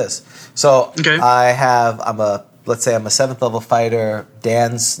ask you this. So Okay. let's say I'm a 7th level fighter.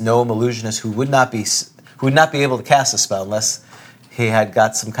 Dan's gnome illusionist who would not be able to cast a spell unless he had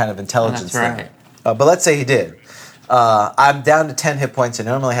got some kind of intelligence. That's right. But let's say he did. I'm down to 10 hit points. I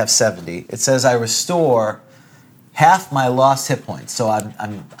normally have 70. It says I restore half my lost hit points. So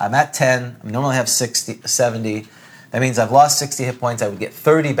I'm at 10. I normally have 70. That means I've lost 60 hit points. I would get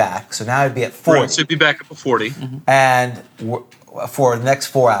 30 back. So now I'd be at 40. Right, so you'd be back up to 40. Mm-hmm. And for the next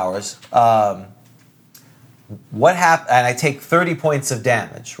 4 hours, what happened? And I take 30 points of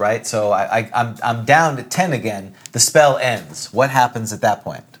damage, right? So I'm down to 10 again. The spell ends. What happens at that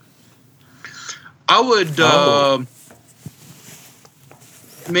point? I would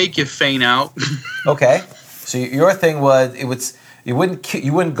make you faint out. Okay. So your thing was you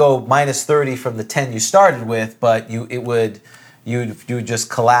wouldn't go minus 30 from the 10 you started with, but you would just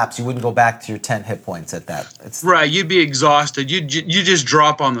collapse. You wouldn't go back to your 10 hit points at that. Right, you'd be exhausted. You just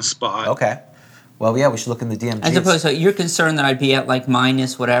drop on the spot. Okay. Well, yeah, we should look in the DMG. I suppose so. You're concerned that I'd be at like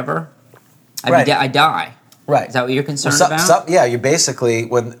minus whatever. Right. I die. Right. Is that what you're concerned about? Yeah, you're basically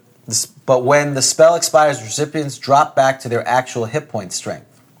when the spell expires, recipients drop back to their actual hit point strength.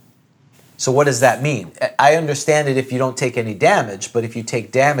 So what does that mean? I understand it if you don't take any damage, but if you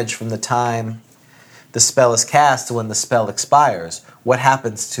take damage from the time the spell is cast to when the spell expires, what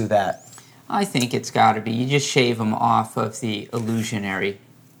happens to that? I think it's got to be. You just shave them off of the illusionary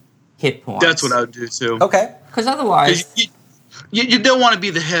hit points. That's what I would do too. Okay. Because otherwise... You don't want to be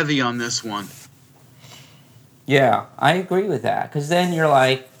the heavy on this one. Yeah, I agree with that. Because then you're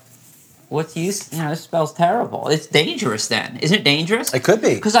like, what's the use? This spell's terrible. It's dangerous then. Isn't it dangerous? It could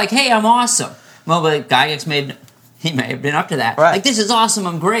be. Because like, hey, I'm awesome. Well, but Gygax may have been up to that. Right. Like, this is awesome,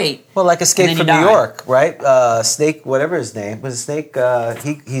 I'm great. Well, like Escape from New die. York, right? Snake, whatever his name was, Snake.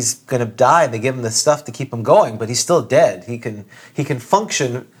 He's going to die, and they give him the stuff to keep him going, but he's still dead. He can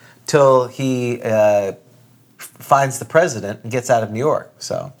function till he finds the president and gets out of New York.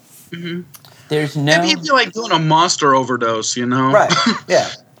 So There's no... Maybe it'd be like doing a monster overdose, Right, yeah.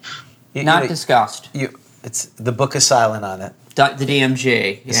 Not discussed. It's the book is silent on it. The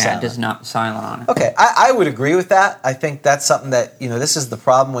DMG, silent. does not silent on it. Okay, I would agree with that. I think that's something that, this is the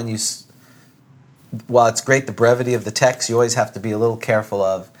problem when while it's great the brevity of the text, you always have to be a little careful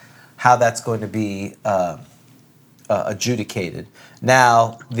of how that's going to be adjudicated.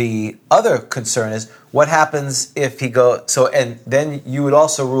 Now, the other concern is what happens if he and then you would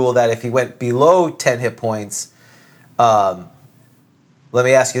also rule that if he went below 10 hit points, let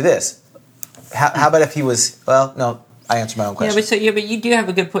me ask you this. How about if he was, no, I answered my own question. But you do have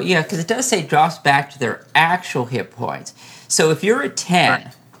a good point. Yeah, because it does say drops back to their actual hit points. So if you're at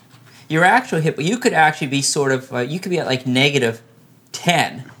 10, your actual hit, you could actually be sort of, you could be at like negative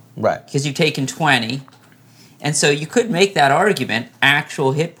 10. Right. Because you've taken 20. And so you could make that argument, your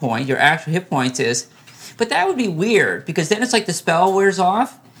actual hit points is, but that would be weird because then it's like the spell wears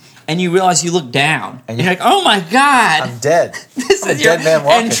off and you realize you look down and you're like, oh my God. I'm dead. This I'm is a dead man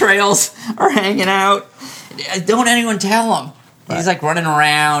walking. entrails are hanging out. Don't anyone tell him. Right. He's like running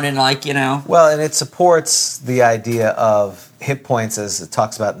around and Well, and it supports the idea of hit points as it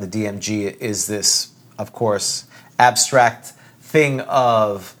talks about in the DMG is this, of course, abstract thing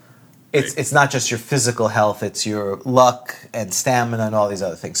of it's not just your physical health, it's your luck and stamina and all these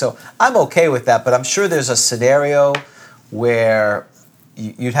other things. So I'm okay with that, but I'm sure there's a scenario where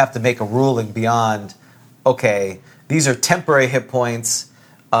you'd have to make a ruling beyond, okay, these are temporary hit points,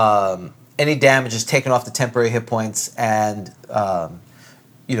 any damage is taken off the temporary hit points, and, so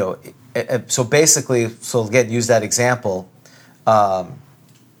basically, again, use that example,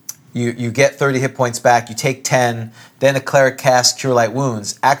 you get 30 hit points back, you take 10, then a cleric casts Cure Light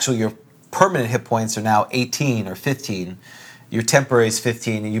Wounds. Actually, your permanent hit points are now 18 or 15. Your temporary is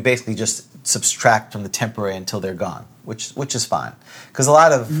 15, and you basically just subtract from the temporary until they're gone, which is fine. Because a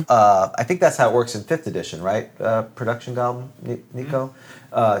lot of, I think that's how it works in 5th edition, right? Production Golem, Nico?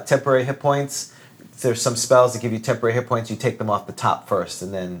 Temporary hit points. There's some spells that give you temporary hit points. You take them off the top first,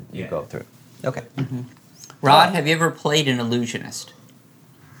 and then you go through. Okay. Mm-hmm. Rod, have you ever played an illusionist?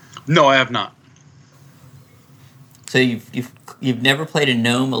 No, I have not. So you've never played a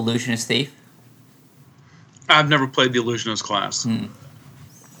gnome illusionist thief? I've never played the illusionist class. It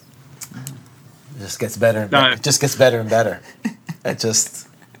just gets better and better. It just gets better and better. It just...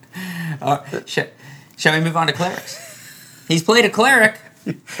 Shall we move on to clerics? He's played a cleric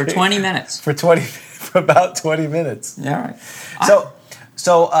for 20 minutes. For about 20 minutes. All right.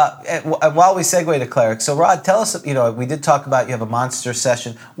 So while we segue to clerics, so Rod, tell us, we did talk about you have a monster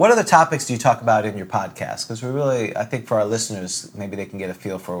session. What other topics do you talk about in your podcast? Because I think for our listeners, maybe they can get a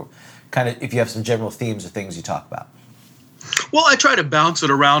feel for kind of if you have some general themes or things you talk about. Well, I try to bounce it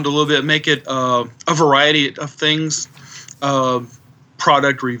around a little bit, make it a variety of things,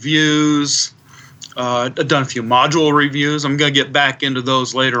 product reviews. I've done a few module reviews. I'm going to get back into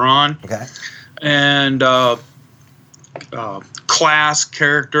those later on. Okay. And class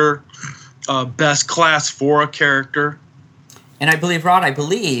character, best class for a character. And I believe, Rod,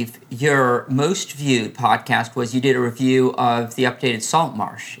 your most viewed podcast was you did a review of the updated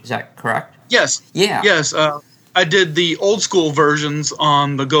Saltmarsh. Is that correct? Yes. Yeah. Yes. I did the old school versions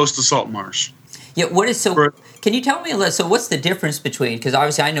on the Ghost of Saltmarsh. Yeah. Can you tell me a little? So, what's the difference between? Because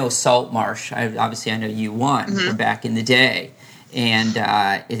obviously, I know Saltmarsh. I know U1 from back in the day, and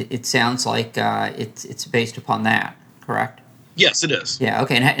it sounds like it's based upon that. Correct? Yes, it is. Yeah.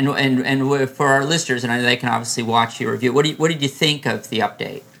 Okay. And for our listeners, and they can obviously watch your review. What did you think of the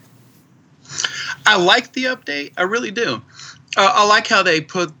update? I like the update. I really do. I like how they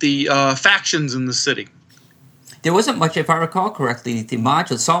put the factions in the city. There wasn't much, if I recall correctly, the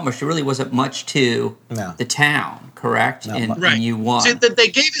module Saltmarsh. There really wasn't much to the town, correct? In U1. See,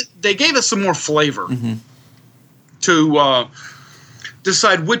 they gave us some more flavor to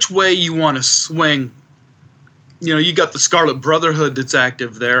decide which way you want to swing. You got the Scarlet Brotherhood that's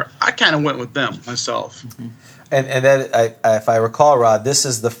active there. I kind of went with them myself. Mm-hmm. And then, if I recall, Rod, this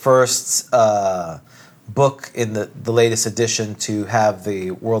is the first book in the latest edition to have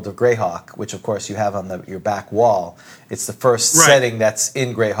the World of Greyhawk, which of course you have on your back wall. It's the first setting that's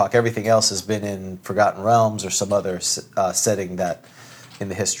in Greyhawk. Everything else has been in Forgotten Realms or some other setting that in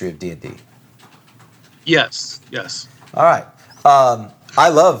the history of D&D. Yes. All right. I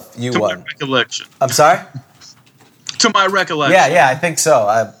love U1. To my recollection. I'm sorry? To my recollection. Yeah, I think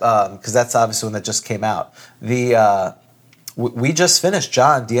so. Because that's obviously one that just came out. We just finished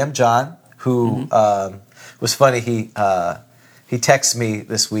DM John, who was funny. He texted me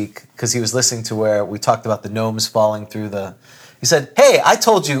this week because he was listening to where we talked about the gnomes falling through the. He said, "Hey, I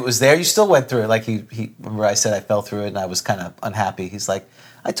told you it was there. You still went through it." Like he remember I said I fell through it and I was kind of unhappy. He's like,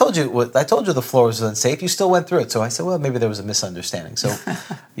 I told you the floor was unsafe. You still went through it. So I said, well, maybe there was a misunderstanding. So,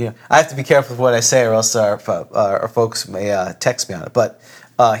 I have to be careful with what I say, or else our folks may text me on it. But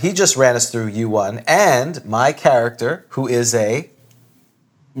he just ran us through U1, and my character, who is a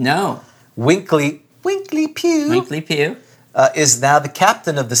Winkley Pugh, is now the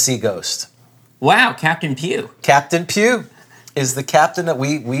captain of the Sea Ghost. Wow, Captain Pugh. Captain Pugh is the captain that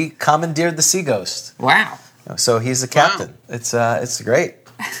we commandeered the Sea Ghost. Wow. So he's the captain. Wow. It's great.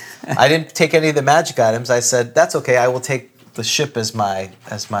 I didn't take any of the magic items. I said, that's okay. I will take the ship as my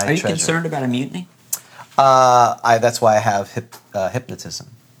treasure. Are you concerned about a mutiny? That's why I have hypnotism.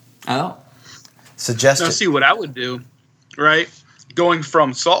 Oh. Suggestion. Now, see what I would do, right? Going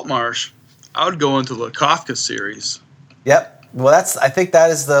from Saltmarsh, I would go into the Kafka series. Yep. Well, I think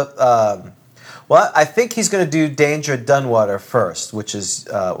that is the. I think he's going to do Danger at Dunwater first, which is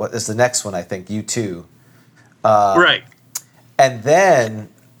what is the next one. I think U2. Right. And then,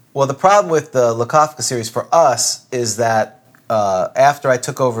 the problem with the Kafka series for us is that after I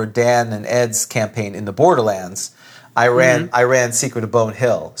took over Dan and Ed's campaign in the Borderlands, I ran Secret of Bone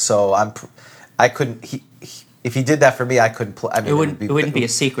Hill. So I couldn't. If he did that for me, I couldn't play. I mean, it wouldn't be a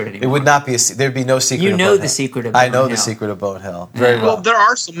secret anymore. It would not be there'd be no secret. You of know Bone the Hill. secret of Bone Hill. I know the secret of Bone Hill very well. Well, there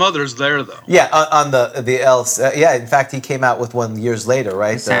are some others there, though. Yeah, on the L. In fact, he came out with one years later,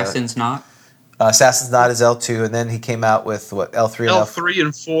 right? Assassin's Knot. Assassin's Knot is L2, and then he came out with what L3 and L3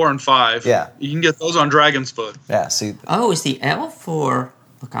 and 4 and 5. Yeah, you can get those on Dragon's Foot. Yeah. See. Oh, is the L for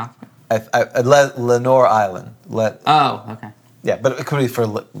Kafka? Lenore Island. Okay. Yeah, but it could be for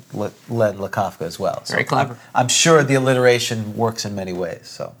Len Kafka as well. So very clever. I'm sure the alliteration works in many ways.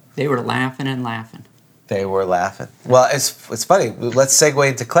 So they were laughing and laughing. They were laughing. Well, it's funny. Let's segue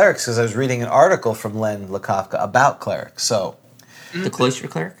into Clerics because I was reading an article from Len Kafka about Clerics. So the Cloister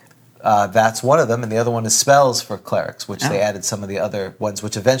Cleric? That's one of them, and the other one is Spells for Clerics, which they added some of the other ones,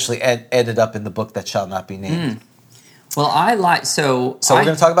 which eventually ended up in the book that shall not be named. Well, I like so. So we're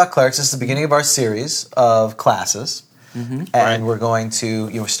going to talk about Clerics. This is the beginning of our series of classes. And we're going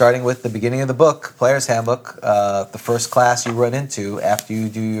to, starting with the beginning of the book, Player's Handbook, the first class you run into after you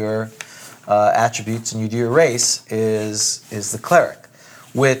do your attributes and you do your race is the Cleric,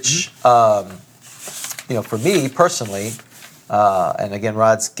 which, for me personally, and again,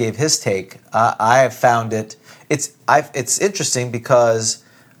 Rod gave his take, I have found it's interesting because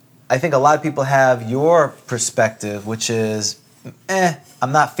I think a lot of people have your perspective, which is,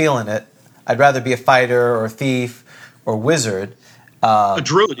 I'm not feeling it. I'd rather be a fighter or a thief or wizard. A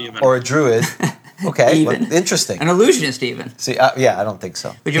druid, even. Or a druid. Okay, well, interesting. An illusionist, even. See, yeah, I don't think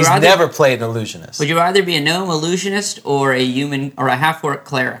so. He's rather, never played an illusionist. Would you rather be a gnome illusionist or a human or a half-orc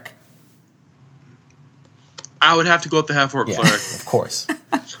cleric? I would have to go with the half-orc cleric. Of course.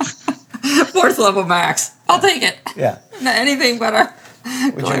 4th level max. I'll take it. Yeah. Anything but a...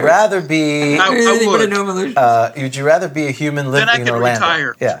 Would you rather be... anything but a gnome illusionist. Would you rather be a human living in Orlando? Then I can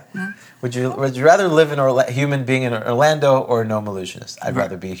retire. Yeah. Would you rather live in human being in Orlando or a gnome illusionist? I'd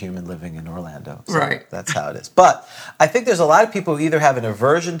rather be a human living in Orlando. So right. That's how it is. But I think there's a lot of people who either have an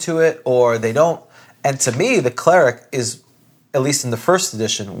aversion to it or they don't. And to me, the cleric is, at least in the first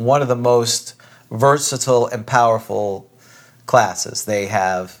edition, one of the most versatile and powerful classes. They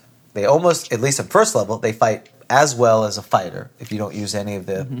almost, at least at first level, they fight as well as a fighter if you don't use any of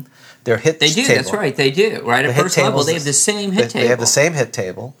their hit table. They do, that's right, they do. Right, at first level, they have the same hit table. They have the same hit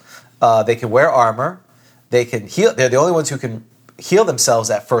table. They can wear armor. They can heal. They're the only ones who can heal themselves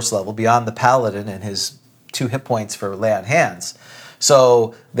at first level beyond the paladin and his 2 hit points for lay on hands.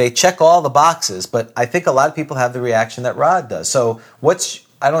 So they check all the boxes, but I think a lot of people have the reaction that Rod does. So I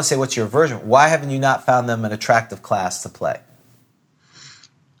don't want to say what's your version. Why haven't you not found them an attractive class to play?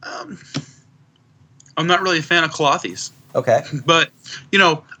 I'm not really a fan of clothies. Okay. But,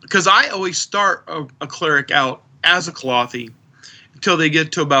 because I always start a cleric out as a clothy until they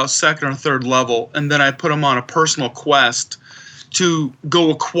get to about 2nd or 3rd level, and then I put them on a personal quest to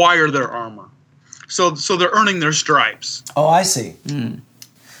go acquire their armor. So they're earning their stripes. Oh, I see.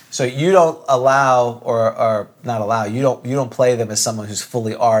 So you don't allow, or not allow, you don't play them as someone who's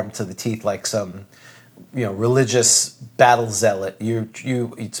fully armed to the teeth like some, religious battle zealot.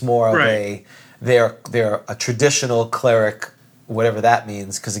 It's more of they're a traditional cleric, whatever that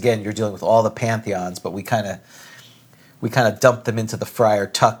means, because again, you're dealing with all the pantheons, but we kind of dump them into the Friar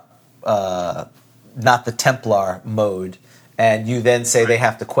Tuck, not the Templar mode, and you then say they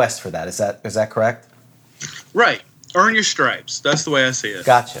have to quest for that. Is that correct? Right. Earn your stripes. That's the way I see it.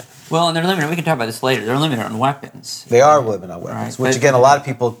 Gotcha. Well, and they're limited. We can talk about this later. They're limited on weapons. They are limited on weapons, right. Which again, a lot of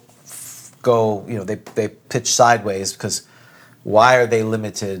people go, they pitch sideways because why are they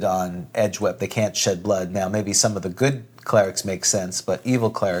limited on edge whip? They can't shed blood. Now, maybe some of the good clerics make sense, but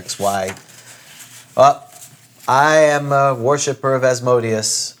evil clerics, why? Well, I am a worshiper of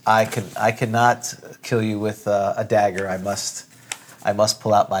Asmodeus. I cannot kill you with a dagger. I must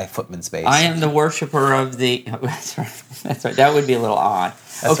pull out my footman's base. I am the worshiper of the... That's right. That's right. That would be a little odd.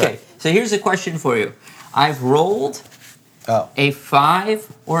 Okay, so here's a question for you. I've rolled a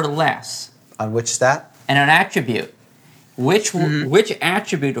 5 or less. On which stat? And an attribute. Which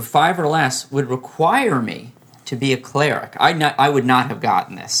attribute of 5 or less would require me to be a cleric? I would not have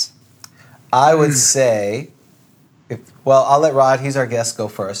gotten this. I would say... I'll let Rod, he's our guest, go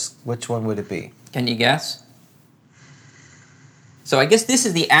first. Which one would it be? Can you guess? So I guess this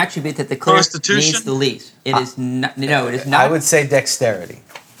is the attribute that the cleric needs the least. It is not. No, it is not. I would say dexterity.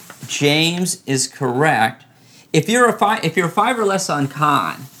 James is correct. If you're a 5 or less on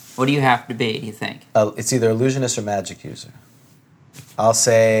con, what do you have to be? Do you think? It's either illusionist or magic user. I'll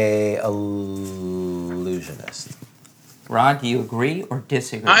say illusionist. Rod, do you agree or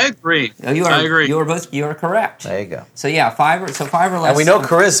disagree? I agree. I agree. You are correct. There you go. So yeah, 5 or less. And we know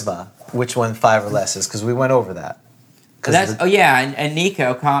charisma, which one 5 or less is, because we went over that. And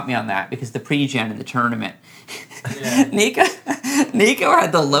Nico caught me on that because the pre-gen in the tournament. Yeah. Nico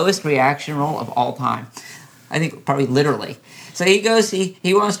had the lowest reaction roll of all time. I think probably literally. So he goes,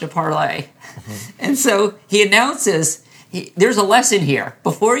 he wants to parlay. And so he announces, there's a lesson here.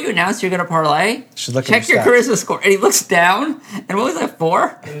 Before you announce you're going to parlay, check your charisma score. And he looks down, and what was that,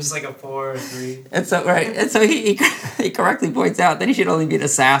 4? It was like a 4 or 3. And so he correctly points out that he should only be an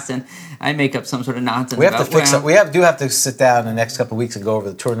assassin. I make up some sort of nonsense. We have to fix it. We do have to sit down in the next couple of weeks and go over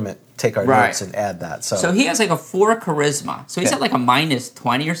the tournament, take our notes, and add that. So he has like a 4 charisma. So he's at like a minus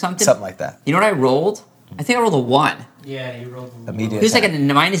 20 or something. Something like that. You know what I rolled? I think I rolled a 1. Yeah, you rolled a immediate. He was like a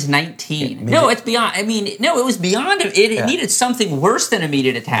minus 19. No, it's beyond. It was beyond. It needed something worse than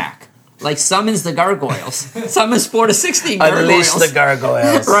immediate attack. Like summons the gargoyles. Summons 4 to 16 gargoyles. Unleash the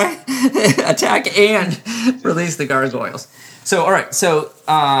gargoyles. Right. Attack and release the gargoyles. So, all right. So,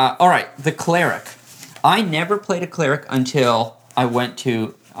 the cleric. I never played a cleric until I went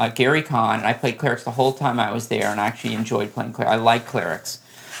to Gary Con, and I played clerics the whole time I was there, and I actually enjoyed playing clerics. I like clerics.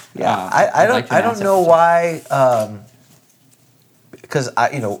 Yeah, I don't know why. Because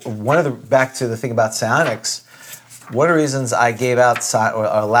back to the thing about psionics. One of the reasons I gave out or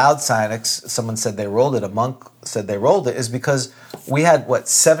allowed psionics, someone said they rolled it. A monk said they rolled it, is because we had,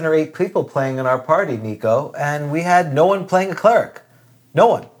 7 or 8 people playing in our party, Nico, and we had no one playing a cleric. No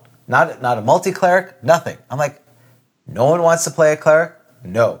one. Not a multi-cleric, nothing. I'm like, no one wants to play a cleric?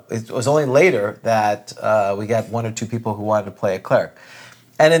 No. It was only later that we got 1 or 2 people who wanted to play a cleric.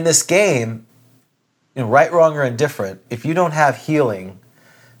 And in this game, right, wrong, or indifferent, if you don't have healing,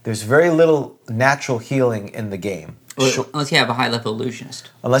 there's very little natural healing in the game. Unless you have a high-level illusionist.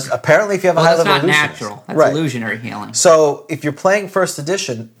 Apparently, if you have a high-level illusionist. That's not natural. That's illusionary healing. So if you're playing first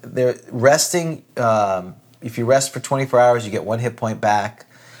edition, they're resting. If you rest for 24 hours, you get 1 hit point back.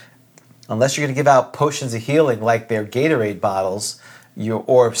 Unless you're going to give out potions of healing like their Gatorade bottles,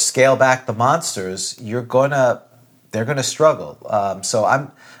 or scale back the monsters, they're gonna struggle. So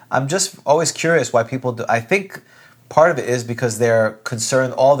I'm just always curious why people do. I think part of it is because they're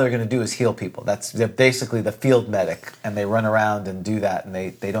concerned all they're going to do is heal people. They're basically the field medic, and they run around and do that, and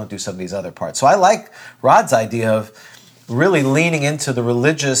they don't do some of these other parts. So I like Rod's idea of really leaning into the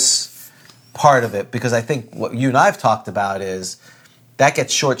religious part of it, because I think what you and I have talked about is that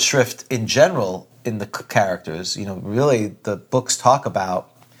gets short shrift in general in the characters. Really the books talk about,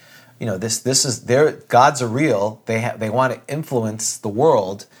 this is their gods are real. They want to influence the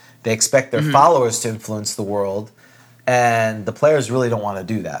world. They expect their followers to influence the world, and the players really don't want to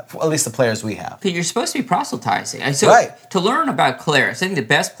do that. At least the players we have. But you're supposed to be proselytizing. So right. To learn about clerics, I think the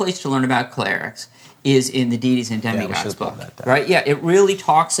best place to learn about clerics is in the Deities and Demigods book. Right? Yeah, it really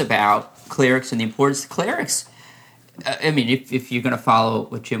talks about clerics and the importance of clerics. If you're going to follow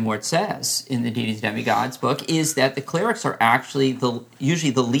what Jim Ward says in the Deities and Demigods book, is that the clerics are actually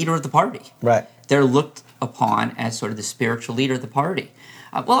usually the leader of the party. Right. They're looked upon as sort of the spiritual leader of the party.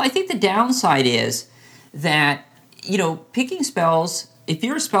 I think the downside is that, picking spells, if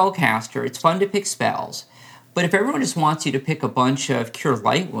you're a spellcaster, it's fun to pick spells. But if everyone just wants you to pick a bunch of Cure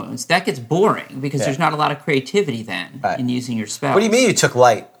Light Wounds, that gets boring because there's not a lot of creativity then in using your spells. What do you mean you took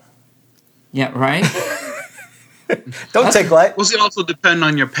light? Yeah, right? Don't take light. Well, see, also depend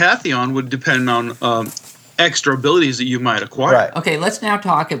on your Pantheon would depend on extra abilities that you might acquire. Right. Okay, let's now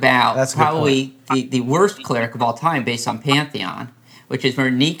talk about That's a good probably the worst cleric of all time based on Pantheon, which is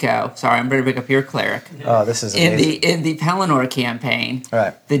where Nico, sorry, I'm going to pick up your cleric. Oh, this is amazing. In the Pelennor campaign,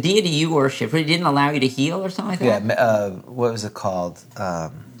 right. The deity you worship, it didn't allow you to heal or something like that? Yeah, what was it called?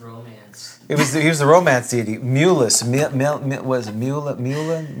 Romance. He was the romance deity. Mulus. Was it Mulin?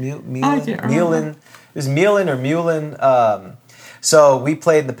 It was Mulin or Mulin. So we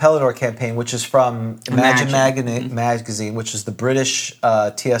played the Pelennor campaign, which is from Imagine magazine, which is the British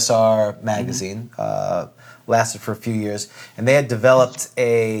TSR magazine. Lasted for a few years. And they had developed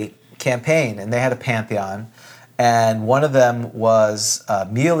a campaign, and they had a pantheon. And one of them was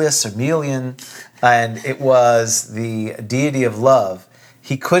Melius or Melian, and it was the deity of love.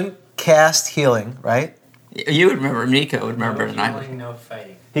 He couldn't cast healing, right? You would remember, Nico would remember. No healing, no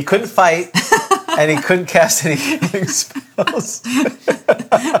fighting. He couldn't fight, and he couldn't cast any healing spells.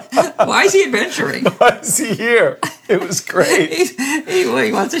 Why is he adventuring? Why is he here? It was great.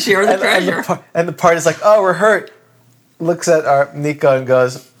 He wants to share the treasure. And the party's like, oh, we're hurt. Looks at our Nico and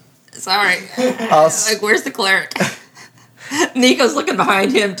goes, sorry. Like, where's the cleric? Nico's looking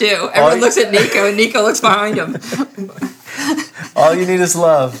behind him, too. Everyone looks at Nico, and Nico looks behind him. All you need is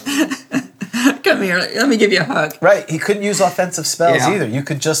love. Come here, let me give you a hug. Right, he couldn't use offensive spells either. You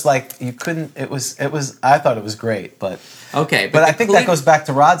could just it was I thought it was great, but okay, but I think that goes back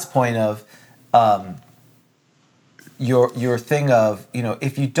to Rod's point of your thing of,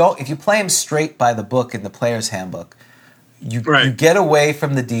 if you play him straight by the book in the player's handbook, you get away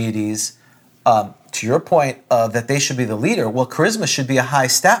from the deities. To your point of that they should be the leader, well, charisma should be a high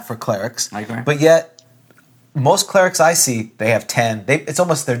stat for clerics. I agree. But yet most clerics I see, they have 10. It's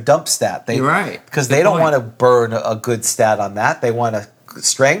almost their dump stat. You're right. Because they don't want to burn a good stat on that. They want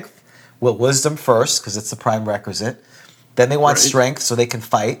strength, wisdom first, because it's the prime requisite. Then they want strength so they can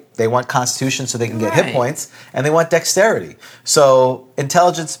fight. They want constitution so they can get hit points. And they want dexterity. So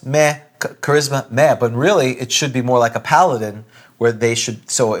intelligence, meh. Charisma, meh. But really, it should be more like a paladin, where they should...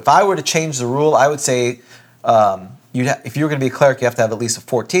 So if I were to change the rule, I would say... if you were going to be a cleric, you have to have at least a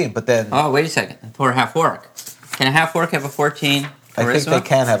 14, but then... Oh, wait a second. For a half-orc. Can a half-orc have a 14 charisma? I think they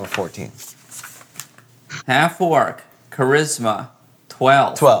can have a 14. Half-orc, charisma,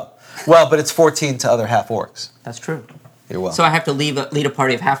 12. 12. Well, but it's 14 to other half-orcs. That's true. You're welcome. So I have to lead a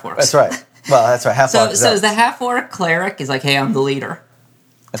party of half-orcs. That's right. Well, that's right. Half-orc So the half-orc cleric is like, hey, I'm the leader.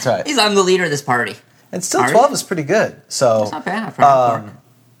 That's right. I'm the leader of this party. And still 12 is pretty good. So that's not bad for half-orc.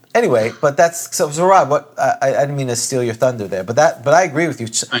 Anyway, but that's so Rob. What I didn't mean to steal your thunder there, but I agree with you.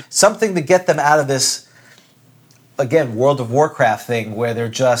 Something to get them out of this, again, World of Warcraft thing where they're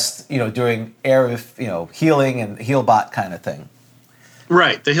just doing healing and heal bot kind of thing.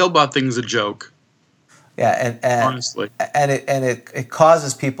 Right. The Hillbot thing's a joke. Yeah, and honestly, it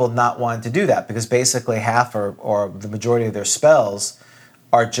causes people not wanting to do that because basically half or the majority of their spells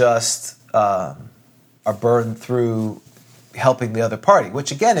are just are burned through helping the other party,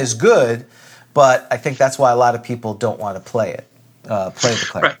 which again is good, but I think that's why a lot of people don't want to play the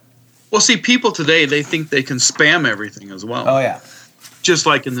cleric. Right. Well, see, people today, they think they can spam everything as well. Oh yeah, just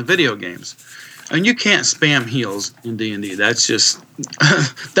like in the video games. And you can't spam heals in D&D. That's just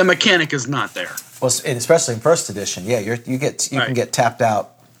the mechanic is not there. Well, and especially in first edition, yeah, you can get tapped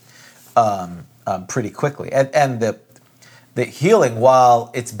out pretty quickly, and the healing,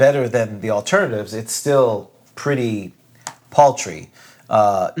 while it's better than the alternatives, it's still pretty paltry.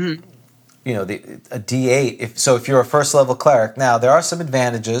 You know, a D8. If you're a first level cleric, now there are some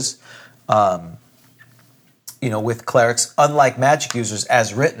advantages. You know, with clerics, unlike magic users,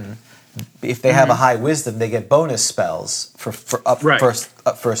 as written, if they have a high wisdom, they get bonus spells for first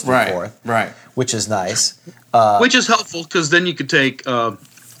and fourth, right, which is nice. Which is helpful because then you could take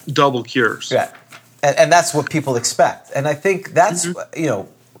double cures. Yeah, and that's what people expect, and I think that's you know,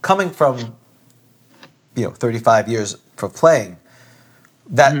 coming from 35 years for playing.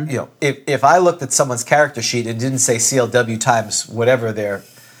 That you know, if I looked at someone's character sheet and didn't say CLW times whatever their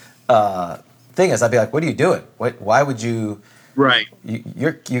thing is, I'd be like, "What are you doing? Why would you?" Right.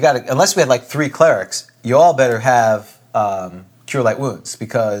 You got to, unless we had like 3 clerics, you all better have Cure Light Wounds,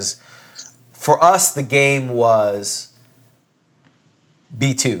 because for us the game was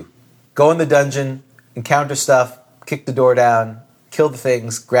B2. Go in the dungeon, encounter stuff, kick the door down, kill the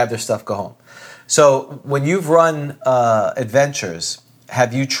things, grab their stuff, go home. So when you've run adventures,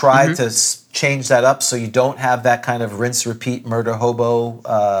 have you tried to change that up so you don't have that kind of rinse, repeat, murder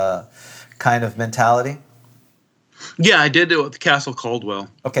hobo kind of mentality? Yeah, I did it with Castle Caldwell.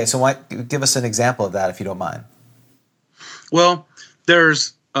 Okay, so give us an example of that if you don't mind. Well,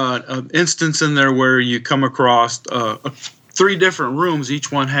 there's an instance in there where you come across 3 different rooms.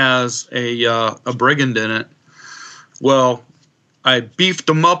 Each one has a brigand in it. Well, I beefed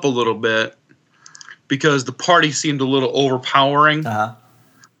them up a little bit because the party seemed a little overpowering,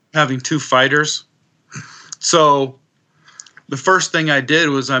 having 2 fighters. So the first thing I did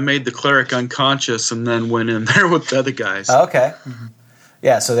was I made the cleric unconscious and then went in there with the other guys. Okay.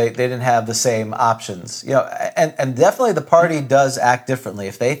 Yeah, so they didn't have the same options. You know, and definitely the party does act differently.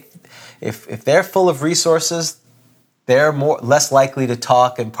 If they're full of resources, they're less likely to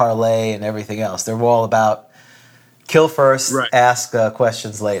talk and parlay and everything else. They're all about kill first, ask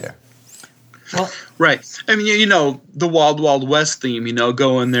questions later. Well, right. I mean, you know, the Wild Wild West theme, you know,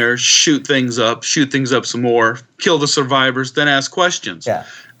 go in there, shoot things up some more, kill the survivors, then ask questions. Yeah.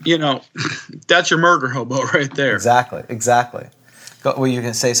 You know, that's your murder hobo right there. Exactly. Were you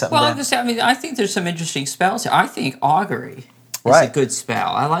going to say something? Well, I think there's some interesting spells here. I think Augury is a good spell.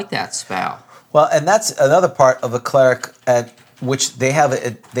 I like that spell. Well, and that's another part of a cleric at which they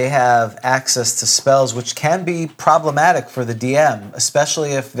have access to spells which can be problematic for the DM,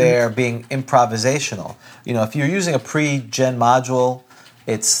 especially if they're being improvisational. You know, if you're using a pre-gen module,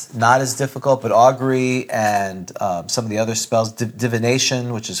 it's not as difficult, but Augury and some of the other spells,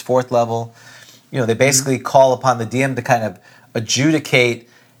 Divination, which is 4th level, you know, they basically call upon the DM to kind of adjudicate,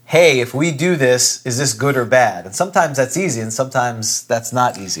 hey, if we do this, is this good or bad? And sometimes that's easy, and sometimes that's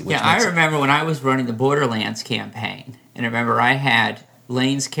not easy. Yeah, I remember when I was running the Borderlands campaign, and I remember I had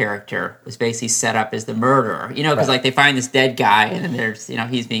Lane's character was basically set up as the murderer. You know, because like they find this dead guy, and then there's, you know,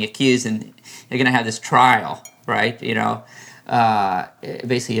 he's being accused, and they're going to have this trial, right? You know,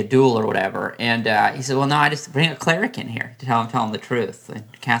 basically a duel or whatever. And he said, well, no, I just bring a cleric in here to tell him the truth and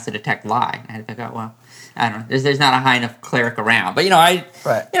cast a detect lie. And I had to go, well, I don't know. There's not a high enough cleric around. But, I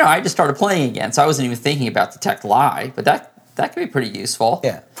just started playing again, so I wasn't even thinking about detect lie. But that could be pretty useful.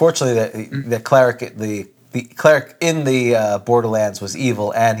 Yeah. Fortunately, the cleric in the Borderlands was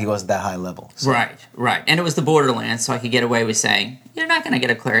evil, and he wasn't that high level. So. Right. And it was the Borderlands, so I could get away with saying, you're not going to get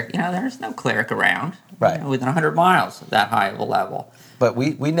a cleric. There's no cleric around. Right. Within 100 miles of that high of a level. But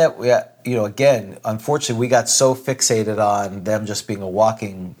again, unfortunately, we got so fixated on them just being a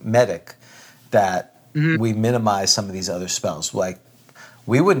walking medic that we minimize some of these other spells. Like,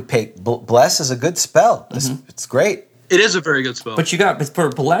 we wouldn't pick Bless is a good spell. It's great. It is a very good spell. But for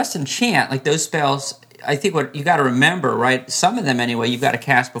Bless and Chant, like those spells, I think what you got to remember, right? Some of them anyway, you've got to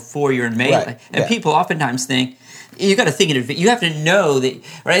cast before you're in melee, right. And people oftentimes think you got to think in advance. You have to know that.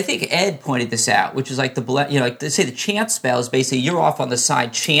 Right? I think Ed pointed this out, which is like like say the chant spell is basically you're off on the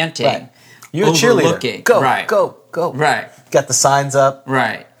side chanting. Right. You're a cheerleader. Go, right. go. Right. Got the signs up.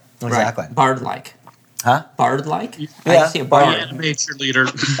 Right. Exactly. Right. Bard-like. Huh? Bard-like? Yeah. I see a bard. Animate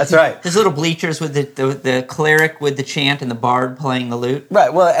cheerleader. That's right. There's little bleachers with the cleric with the chant and the bard playing the lute.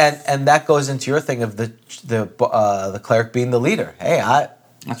 Right. Well, and that goes into your thing of the cleric being the leader. Hey,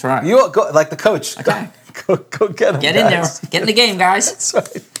 That's right. you go like the coach. Okay. Go get him. Get in there. Get in the game, guys. That's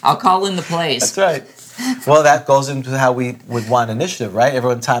right. I'll call in the plays. That's right. Well, that goes into how we would want initiative, right?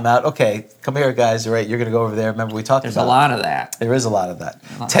 Everyone time out. Okay, come here, guys. All right, you're going to go over there. Remember, we talked There's about a lot of that. There is a lot of that.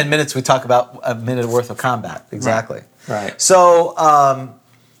 10 minutes, we talk about a minute worth of combat. Exactly. Right. So,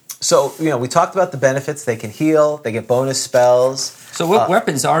 we talked about the benefits. They can heal. They get bonus spells. So what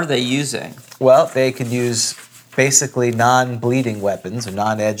weapons are they using? Well, they can use basically non-bleeding weapons or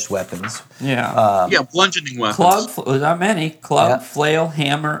non-edged weapons. Yeah. Bludgeoning weapons. Club, not many. Club, flail,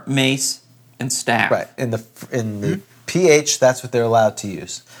 hammer, mace, and staff. Right. In the PH, that's what they're allowed to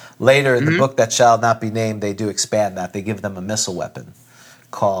use. Later in the book that shall not be named, they do expand that. They give them a missile weapon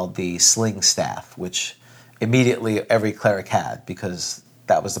called the sling staff, which immediately every cleric had because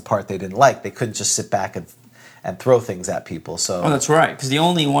that was the part they didn't like. They couldn't just sit back and throw things at people. So that's right. Because the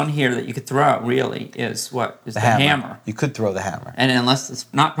only one here that you could throw out really is the hammer. You could throw the hammer, and unless it's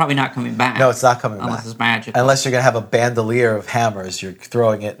probably not coming back. No, it's not coming back unless it's magical. Unless you're going to have a bandolier of hammers, you're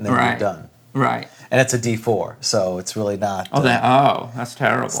throwing it and then you're done. Right. And it's a D4, so it's really not. That's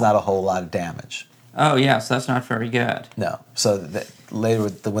terrible. It's not a whole lot of damage. Oh, yes, that's not very good. No. So later,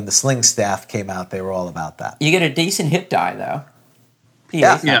 when the sling staff came out, they were all about that. You get a decent hit die, though.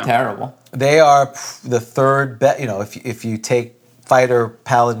 It's not terrible. They are the third bet. If you take fighter,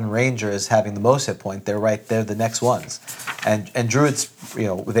 paladin, ranger as having the most hit point, they're the next ones, and druids,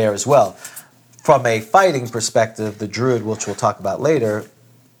 there as well. From a fighting perspective, the druid, which we'll talk about later,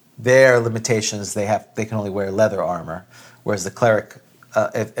 their limitations they can only wear leather armor, whereas the cleric,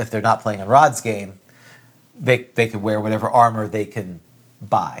 if they're not playing in Rod's game, they could wear whatever armor they can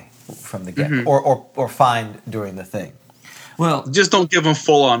buy from the get or find during the thing. Well, just don't give them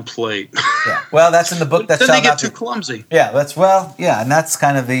full on plate. Yeah. Well, that's in the book. Then they get too clumsy. Yeah. And that's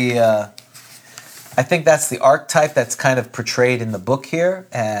kind of the. I think that's the archetype that's kind of portrayed in the book here,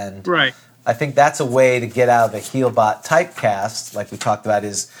 and right. I think that's a way to get out of the healbot typecast, like we talked about,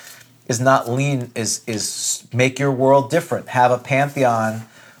 is not lean, is make your world different. Have a pantheon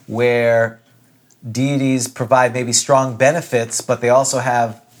where deities provide maybe strong benefits, but they also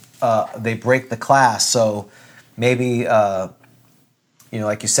have they break the class. So maybe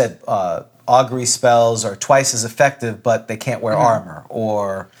like you said, augury spells are twice as effective, but they can't wear armor,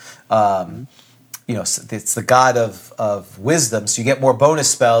 or it's the god of wisdom, so you get more bonus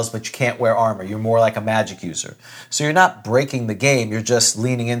spells, but you can't wear armor. You're more like a magic user. So you're not breaking the game, you're just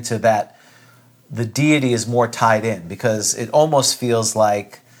leaning into that the deity is more tied in, because it almost feels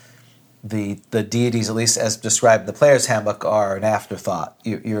like the deities, at least as described in the Player's Handbook, are an afterthought.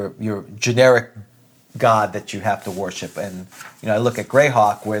 You're generic god that you have to worship. And I look at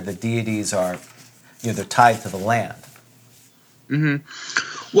Greyhawk, where the deities are, they're tied to the land.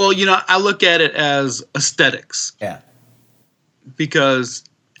 Mm-hmm. Well, I look at it as aesthetics. Yeah. Because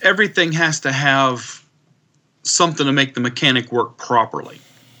everything has to have something to make the mechanic work properly.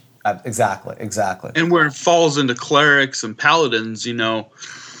 Exactly. And where it falls into clerics and paladins,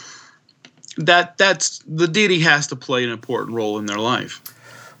 that's the deity has to play an important role in their life.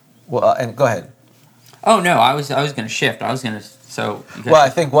 Well, and go ahead. Oh no, I was going to shift. I was going to. So. Well, I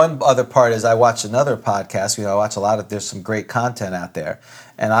think one other part is I watched another podcast. I watch a lot of. There's some great content out there,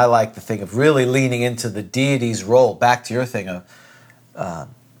 and I like the thing of really leaning into the deity's role. Back to your thing of,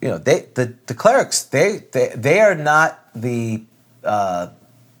 the clerics. They are not the,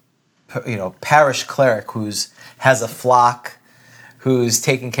 parish cleric has a flock, who's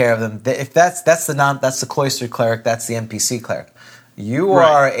taking care of them. If that's the cloistered cleric. That's the NPC cleric. You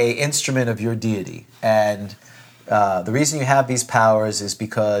are a instrument of your deity, and the reason you have these powers is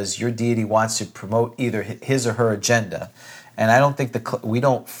because your deity wants to promote either his or her agenda. And I don't think we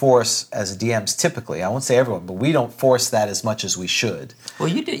don't force, as DMs typically, I won't say everyone, but we don't force that as much as we should. Well,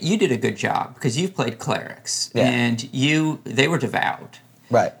 you did a good job, because you've played clerics, and they were devout.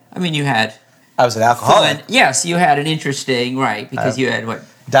 Right. I mean, I was an alcoholic. Fun. Yes, you had an interesting, because you had what?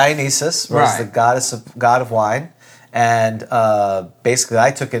 Dionysus was the god of wine. And basically,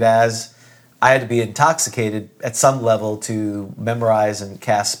 I took it as I had to be intoxicated at some level to memorize and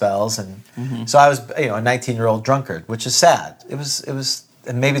cast spells, and so I was, a 19-year-old drunkard, which is sad. It was,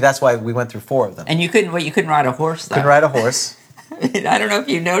 and maybe that's why we went through 4 of them. And you couldn't ride a horse, though. Couldn't ride a horse. I don't know if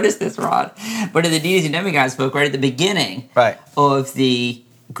you noticed this, Rod, but in the Deities and Demigods book, right at the beginning of the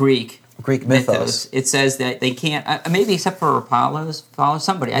Greek mythos, it says that they can't, maybe except for Apollo,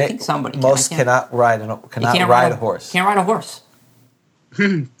 somebody. I think somebody. Most cannot ride a horse. Can't ride a horse.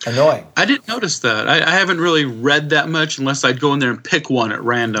 Annoying. I didn't notice that. I haven't really read that much unless I'd go in there and pick one at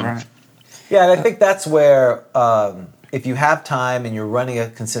random. Right. Yeah, and I think that's where if you have time and you're running a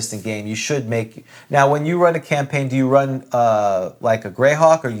consistent game, you should make. Now, when you run a campaign, do you run like a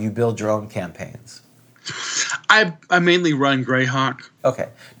Greyhawk, or you build your own campaigns? I mainly run Greyhawk. Okay.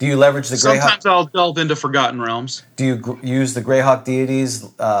 Do you leverage the Greyhawk? Sometimes I'll delve into Forgotten Realms. Do you use the Greyhawk deities,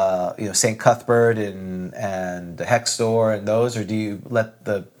 Saint Cuthbert and Hextor and those, or do you let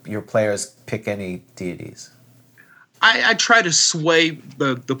your players pick any deities? I try to sway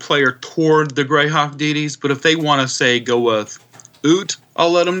the player toward the Greyhawk deities, but if they want to say go with Oot,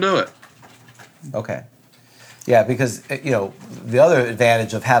 I'll let them do it. Okay. Yeah, because the other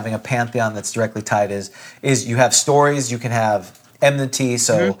advantage of having a pantheon that's directly tied is you have stories, you can have enmity.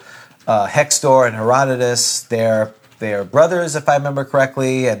 So Hextor and Herodotus, they're brothers, if I remember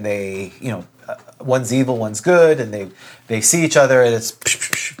correctly, and they one's evil, one's good, and they see each other, and it's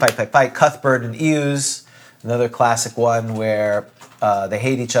fight. Cuthbert and Euse, another classic one where they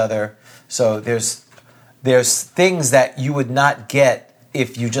hate each other. So there's things that you would not get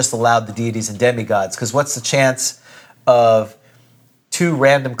if you just allowed the deities and demigods, because what's the chance of two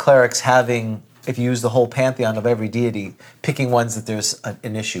random clerics having, if you use the whole pantheon of every deity, picking ones that there's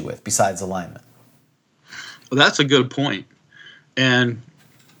an issue with besides alignment? Well, that's a good point. And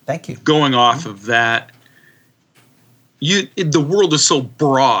thank you. Going off of that, the world is so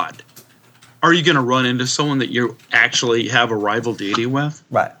broad. Are you going to run into someone that you actually have a rival deity with?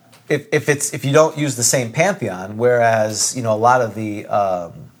 Right. If you don't use the same pantheon, whereas a lot of the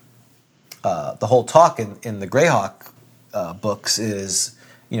whole talk in the Greyhawk books is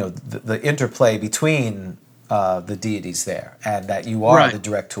the interplay between the deities there, and that you are the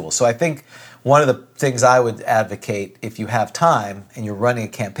direct tool. So I think one of the things I would advocate, if you have time and you're running a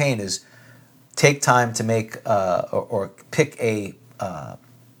campaign, is take time to make or pick a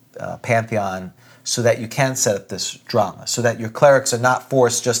pantheon, so that you can set up this drama, so that your clerics are not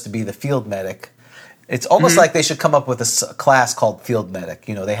forced just to be the field medic. It's almost like they should come up with a class called field medic.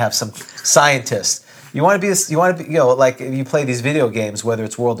 They have some scientist. You want to be this. You want to be. Like if you play these video games, whether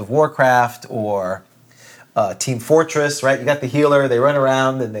it's World of Warcraft or Team Fortress, right? You got the healer. They run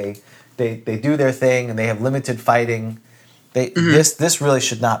around and they do their thing, and they have limited fighting. This really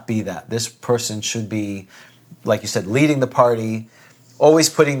should not be that. This person should be, like you said, leading the party, always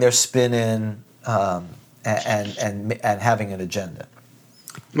putting their spin in. And having an agenda.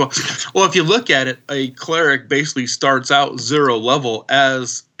 Well, if you look at it, a cleric basically starts out 0 level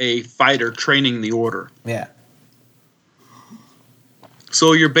as a fighter training the order. Yeah.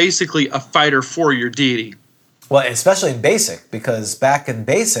 So you're basically a fighter for your deity. Well, especially in basic, because back in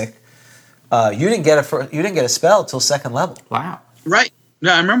basic, you didn't get a spell till 2nd level. Wow. Right.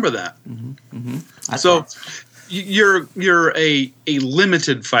 Yeah, I remember that. Mm-hmm. Mm-hmm. So you're a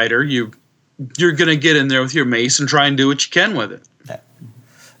limited fighter. You're going to get in there with your mace and try and do what you can with it. Yeah.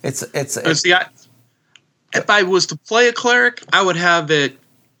 If I was to play a cleric, I would have it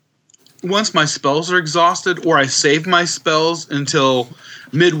once my spells are exhausted, or I save my spells until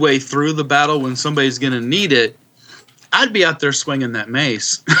midway through the battle when somebody's going to need it. I'd be out there swinging that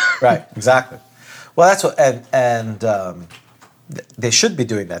mace. Right, exactly. Well, that's what, and they should be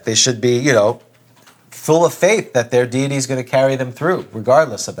doing that. They should be, full of faith that their deity is going to carry them through,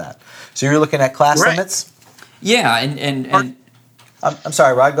 regardless of that. So you're looking at class limits? Yeah, and I'm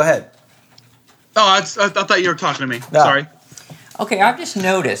sorry, Rod, go ahead. Oh, I thought you were talking to me. No. Sorry. Okay, I've just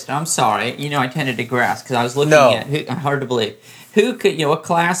noticed, I'm sorry, I tend to digress, because I was looking at, hard to believe, who could, what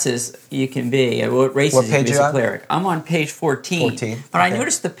classes you can be, what races you can be as a cleric. I'm on page 14. But I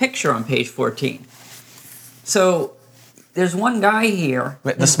noticed the picture on page 14. So there's one guy here,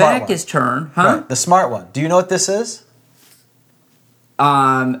 his back is turned. Huh? Right, the smart one. Do you know what this is?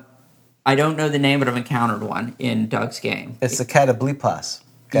 I don't know the name, but I've encountered one in Doug's game. It's the Catablipas.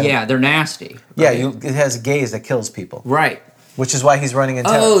 Yeah, they're nasty. Right? Yeah, it has a gaze that kills people. Right. Which is why he's running in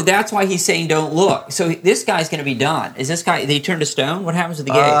terror. Oh, that's why he's saying don't look. So this guy's going to be done. Is this guy, they turned to stone? What happens with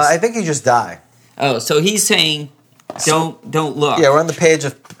the gaze? I think he just die. Oh, so he's saying don't look. Yeah, we're on the page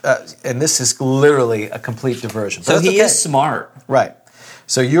of, and this is literally a complete diversion. So he is smart. Right.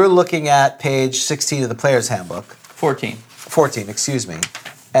 So you're looking at page 16 of the Player's Handbook. 14, excuse me.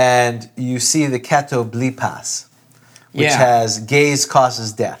 And you see the Catablipas, which has gaze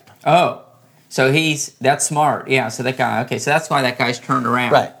causes death. Oh, so that's smart. Yeah, so that guy, okay, so that's why that guy's turned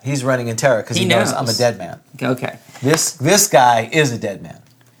around. Right, he's running in terror because he knows I'm a dead man. Okay. This guy is a dead man.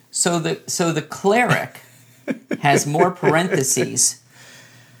 So the cleric has more parentheses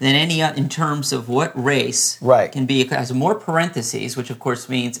than any in terms of what race can be. It has more parentheses, which of course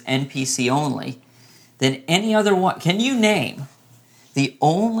means NPC only, than any other one. Can you name The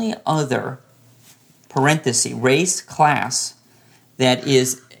only other parenthesis race class that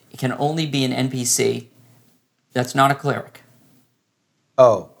can only be an NPC that's not a cleric.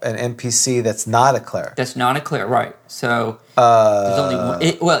 Oh, an NPC that's not a cleric. That's not a cleric, right? So there's only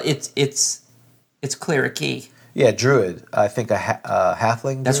one. It's cleric-y. Yeah, druid. I think a halfling.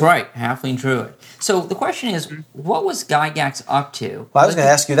 Druid? That's right, halfling druid. So the question is, what was Gygax up to? Well, I was going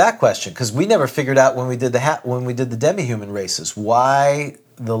to ask you that question because we never figured out when we did the demi-human races why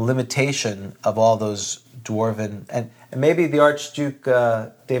the limitation of all those dwarven and maybe the Archduke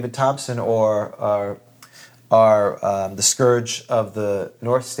David Thompson or the Scourge of the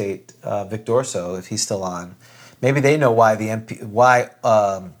North State Vic Dorso, if he's still on, maybe they know why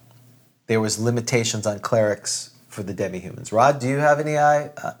there was limitations on clerics for the demi-humans. Rod, do you have any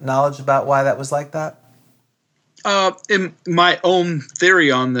knowledge about why that was like that? In my own theory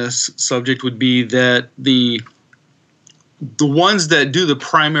on this subject would be that the ones that do the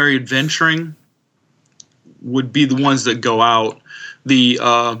primary adventuring would be the ones that go out. The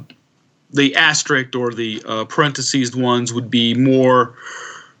asterisk or the parentheses ones would be more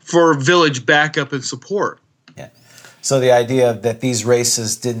for village backup and support. Yeah. So the idea that these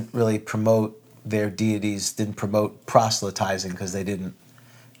races didn't really promote their deities, didn't promote proselytizing because they didn't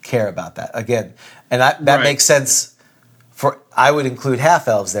care about that. Again, and that Right. makes sense. I would include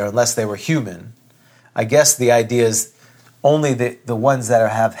half-elves there unless they were human. I guess the idea is only the ones that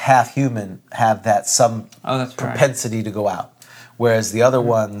have half-human have that some propensity to go out, whereas the other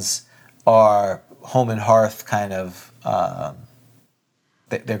ones are home and hearth kind of,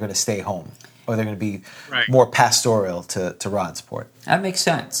 they're going to stay home, or they're going to be more pastoral to Rod's point. That makes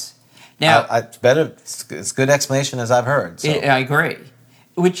sense. Now, it's good explanation as I've heard. So. I agree.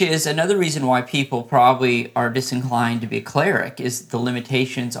 Which is another reason why people probably are disinclined to be a cleric is the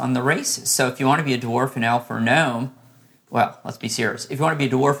limitations on the races. So if you want to be a dwarf, an elf, or a gnome, well, let's be serious. If you want to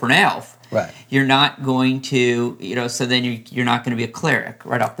be a dwarf or an elf, right, you're not going to, so then you're not going to be a cleric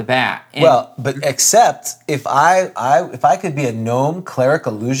right off the bat. And but except if I could be a gnome cleric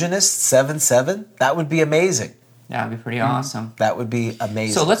illusionist 7/7, that would be amazing. That would be pretty awesome. That would be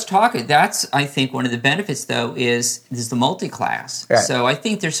amazing. So let's talk. That's, I think, one of the benefits, though, is the multi-class. Right. So I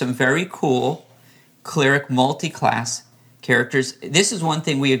think there's some very cool cleric multi-class characters. This is one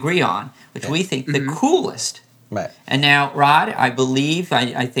thing we agree on, which we think the coolest. Right. And now, Rod, I believe,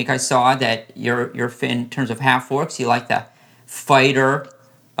 I think I saw that you're in terms of half-orcs, you like the fighter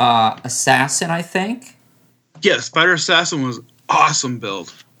assassin, I think? Yes, fighter assassin was awesome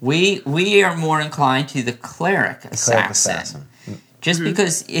build. We are more inclined to the cleric assassin. Just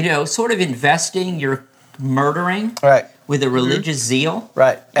because, sort of investing your murdering with a religious zeal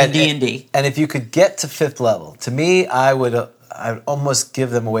in D&D. And if you could get to 5th level, to me, I would almost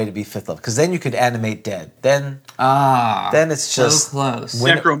give them away to be 5th level, because then you could animate dead. Then it's just so close.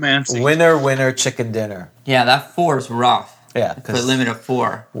 Necromancy. Winner, chicken dinner. Yeah, that 4 is rough. Yeah, the limit of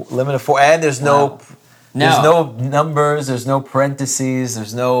 4. Limit of 4, and there's no numbers, there's no parentheses,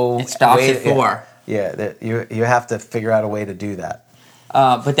 there's no. It stops at 4. Yeah, you have to figure out a way to do that.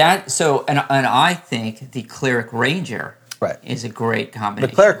 But and I think the cleric ranger is a great combination.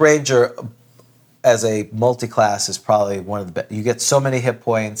 The cleric ranger, as a multi-class, is probably one of the best. You get so many hit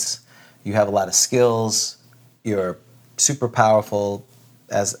points, you have a lot of skills, you're super powerful.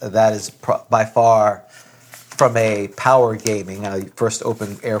 As that is by far, from a power gaming, first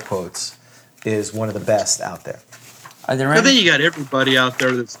open air quotes, is one of the best out there. But then you got everybody out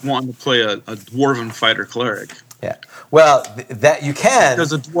there that's wanting to play a dwarven fighter cleric. Yeah. Well, that you can.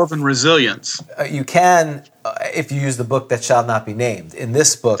 Because of dwarven resilience. You can, if you use the book that shall not be named. In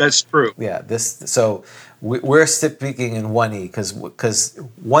this book. That's true. Yeah. So we're speaking in 1E because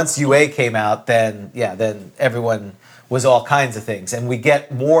once UA came out, then everyone was all kinds of things. And we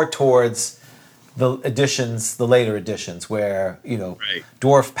get more towards the later editions where,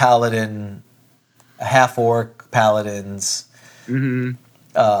 dwarf paladin, half-orc paladins, gnome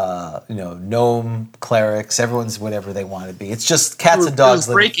clerics, everyone's whatever they want to be. It's just cats and dogs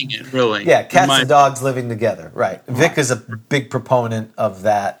breaking it, really. Yeah, cats and dogs living together. Right. Vic is a big proponent of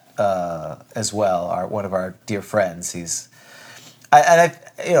that as well. One of our dear friends. I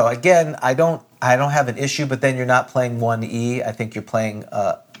don't have an issue, but then you're not playing 1E. I think you're playing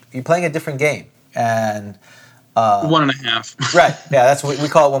a different game. And 1.5. Right. Yeah, that's what we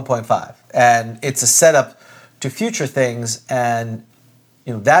call it, 1.5. And it's a setup to future things, and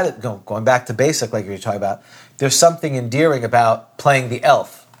going back to basic, like you were talking about, there's something endearing about playing the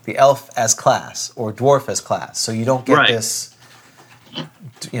elf as class or dwarf as class. So you don't get this,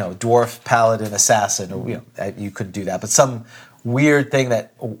 dwarf paladin assassin, or you could do that, but some weird thing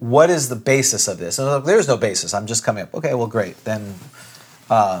that, what is the basis of this? And I'm like, there's no basis. I'm just coming up. Okay, well, great. Then,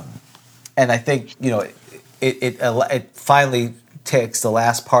 and I think, it finally takes the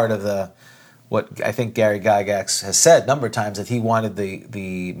last part of what I think Gary Gygax has said a number of times, that he wanted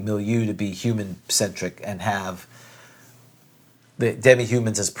the milieu to be human-centric and have the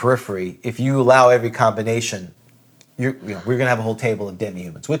demi-humans as periphery. If you allow every combination, we're going to have a whole table of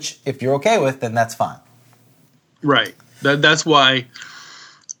demi-humans, which if you're okay with, then that's fine. Right. That's why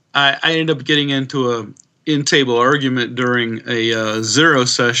I ended up getting into a in-table argument during a Zero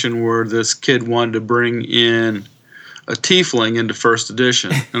session where this kid wanted to bring in a tiefling into first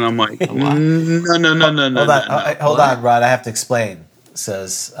edition, and I'm like, no. Hold on, Rod. I have to explain. It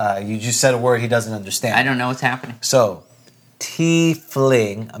says you just said a word he doesn't understand. I don't know what's happening. So,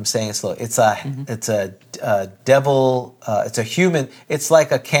 tiefling. I'm saying it slow. It's a devil. It's a human. It's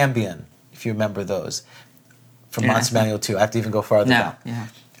like a Cambion, if you remember those from Monster Manual 2. I have to even go farther back.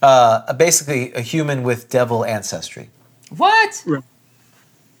 Yeah. Basically, a human with devil ancestry. What?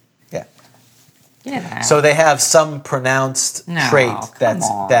 Yeah. Yeah. So they have some pronounced trait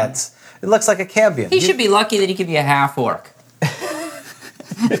that's. It looks like a Cambion. He should be lucky that he could be a half orc.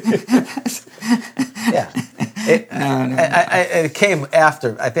 Yeah. It came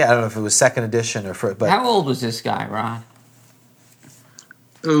after. I don't know if it was second edition or first. But how old was this guy, Ron?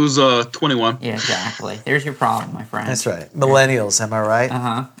 It was 21. Yeah, exactly. There's your problem, my friend. That's right. Millennials, am I right?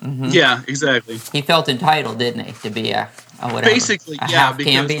 Mm-hmm. Yeah, exactly. He felt entitled, didn't he, to be a whatever. Basically, a yeah. half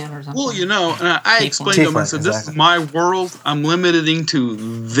Because, Cambion or something? well, I explained to him, I said, this is my world. I'm limiting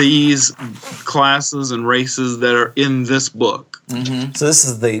to these classes and races that are in this book. Mm-hmm. So this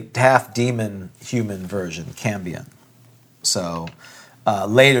is the half demon human version, Cambion. So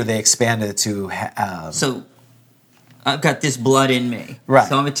later they expanded it to. So I've got this blood in me. Right.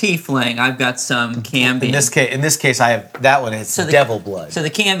 So I'm a tiefling. I've got some Cambion. In this case, I have that one. It's devil blood. So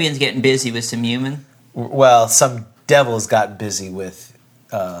the Cambion's getting busy with some human. Well, some devil's gotten busy with.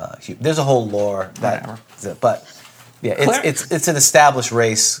 There's a whole lore but yeah, it's an established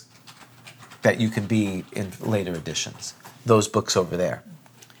race that you can be in later editions. Those books over there.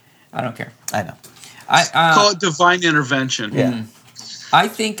 I don't care. I know. Call it divine intervention. Yeah. I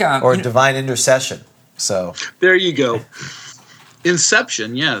think or divine intercession. So there you go.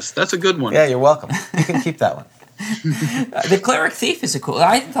 Inception, yes, that's a good one. Yeah, you're welcome. You can keep that one. The cleric thief is a cool.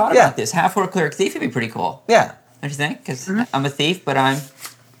 I hadn't thought about this. Half orc cleric thief would be pretty cool. Yeah. Don't you think? Because I'm a thief, but I'm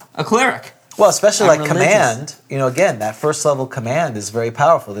a cleric. Well, especially I'm like religious. command. Again, that first level command is very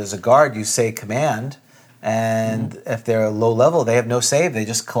powerful. There's a guard. You say command, and if they're low level, they have no save. They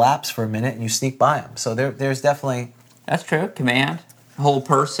just collapse for a minute, and you sneak by them. So there's definitely. That's true. Command, whole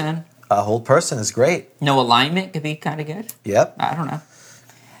person. A whole person is great. No alignment could be kind of good. Yep. I don't know.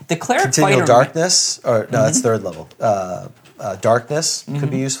 The cleric Continual fighter darkness, or no, that's third level. Darkness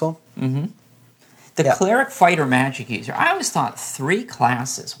could be useful. Mm-hmm. The cleric fighter magic user. I always thought 3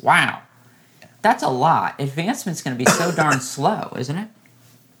 classes. Wow, that's a lot. Advancement's going to be so darn slow, isn't it?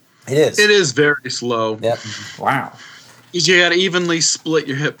 It is. It is very slow. Yep. Wow. You got to evenly split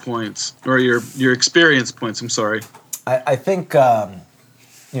your hit points or your experience points. I'm sorry. I think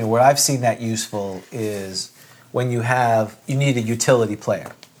where I've seen that useful is when you need a utility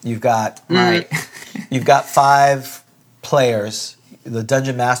player. You've got you've got 5 players. The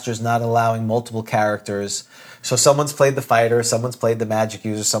dungeon master is not allowing multiple characters. So someone's played the fighter, someone's played the magic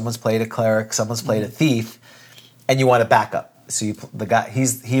user, someone's played a cleric, someone's played a thief, and you want a backup. So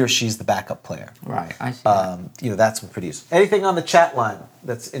he or she's the backup player. Right. I see. That. That's pretty useful. Anything on the chat line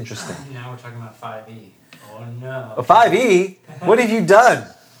that's interesting? Now we're talking about 5e. Oh no. A 5e? What have you done?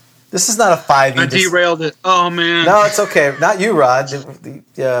 This is not a 5e. I derailed it. Oh, man. No, it's okay. Not you, Rod.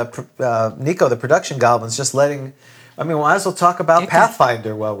 Nico, the production goblin's just letting... I mean, we might as well talk about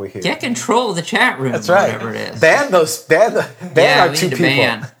Pathfinder while we're here. Get control of the chat room. That's right. Whatever it is. Ban our 2 people.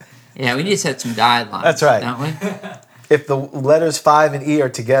 Yeah, we need to set some guidelines. That's right. Don't we? If the letters 5 and E are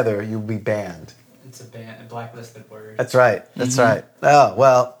together, you'll be banned. It's a blacklisted word. That's right. That's right. Oh,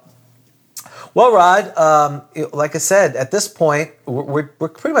 well. Well, Rod, like I said, at this point, we're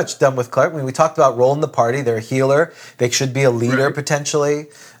pretty much done with Cleric. I mean, we talked about rolling the party. They're a healer. They should be a leader, potentially.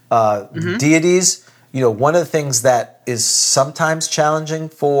 Deities, one of the things that is sometimes challenging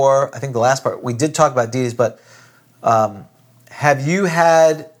for, I think the last part, we did talk about deities, but have you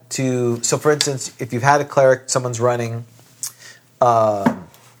had to, so for instance, if you've had a cleric, someone's running, and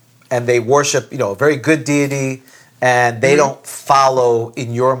they worship, a very good deity, and they don't follow,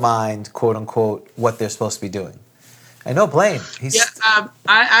 in your mind, quote unquote, what they're supposed to be doing. I know Blaine.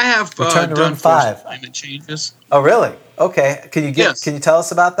 I have done 5 climate changes. Oh, really? Okay. Can you tell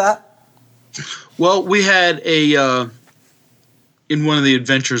us about that? Well, we had a in one of the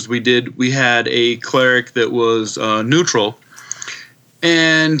adventures we did, we had a cleric that was neutral,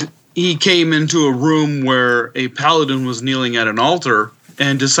 and he came into a room where a paladin was kneeling at an altar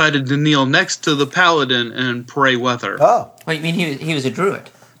and decided to kneel next to the paladin and pray with her. Oh, Well, you mean he was a druid?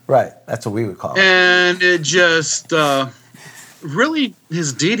 right. That's what we would call it. And it just really,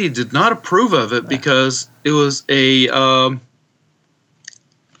 his deity did not approve of it because it was a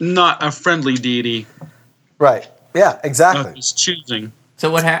not a friendly deity Right. Yeah, of exactly. his choosing. So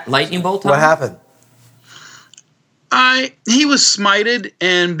what happened? Lightning bolt? What happened? He was smited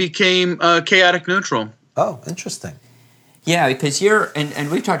and became chaotic neutral. Oh, interesting. Yeah, because you're, and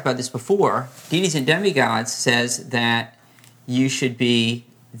we've talked about this before, Deities and Demigods says that you should be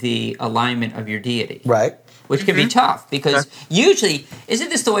the alignment of your deity. Right. Which can be tough, because usually, isn't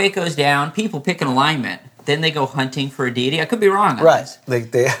this the way it goes down? People pick an alignment, then they go hunting for a deity. I could be wrong on Right. this.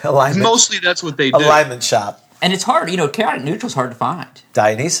 They alignment. Mostly that's what they do. Alignment shop. And it's hard. Chaotic neutral's hard to find.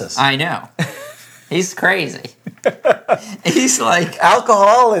 Dionysus. I know. He's crazy. He's like...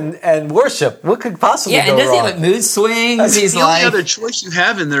 Alcohol and worship. What could possibly Yeah, go and does wrong? he have like mood swings? He's The like... only other choice you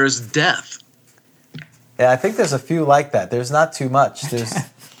have in there is death. Yeah, I think there's a few like that. There's not too much. There's...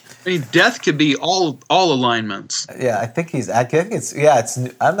 I mean, death could be all alignments. Yeah, I think he's. I think it's. Yeah, it's.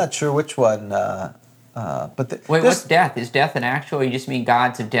 I'm not sure which one. But Wait, what's death? Is death an actual, or you just mean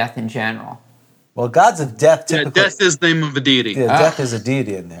gods of death in general? well, gods of death Yeah, typically. death is the name of a deity. Yeah, death is a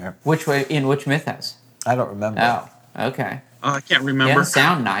deity in there. Which way? In which mythos? I don't remember. Oh, okay. I can't Yeah, remember.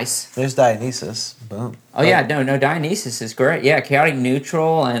 sound nice. There's Dionysus. Boom. Oh yeah, no, Dionysus is great. Yeah, chaotic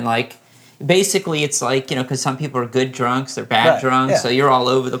neutral, and like basically it's like, because some people are good drunks, they're bad Right, drunks, yeah. so you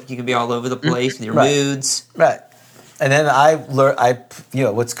can be all over the place with your Right. moods. Right. And then I learned.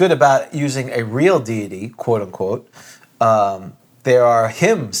 What's good about using a real deity, quote unquote. There are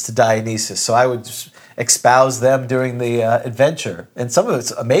hymns to Dionysus, so I would just espouse them during the adventure, and some of it's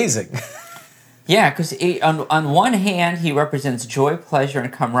amazing. Yeah, because on one hand he represents joy, pleasure,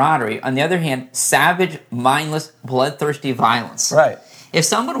 and camaraderie. On the other hand, savage, mindless, bloodthirsty violence. Right. If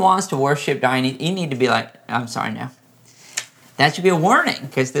someone wants to worship Dionysus, you need to be like, I'm sorry now. That should be a warning,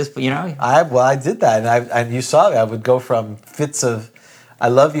 because this, I did that, and you saw me. I would go from fits of, "I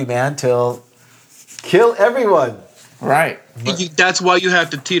love you, man," till kill everyone. Right. That's why you have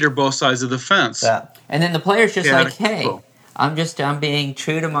to teeter both sides of the fence. Yeah. And then the player's just Yeah, like, hey, cool. I'm being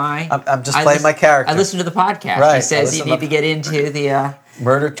true to my... I'm just playing my character. I listen to the podcast. Right, He says you need to get into the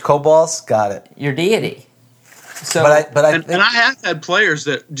Murder kobolds, got it. your deity. So, But I And I have had players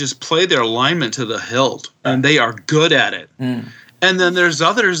that just play their alignment to the hilt, and they are good at it. And then there's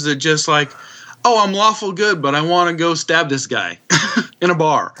others that just like, oh, I'm lawful good, but I want to go stab this guy in a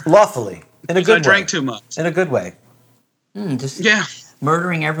bar. lawfully, in a Because good I drank way. too much. In a good way. just Yeah.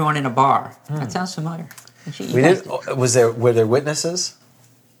 murdering everyone in a bar. That sounds familiar. Gee, We did. Were there witnesses?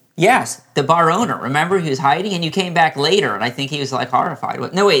 Yes, the bar owner. Remember, he was hiding, and you came back later, and I think he was like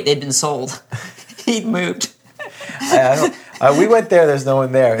horrified. No, wait, they'd been sold. He'd moved. I don't, we went there. There's no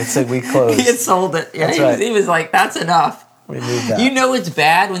one there. It said we closed. He had sold it. Yeah, That's he, was, right. he was like, "That's enough." We moved that. You know it's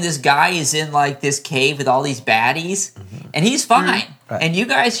bad when this guy is in like this cave with all these baddies, and he's fine, Right. and you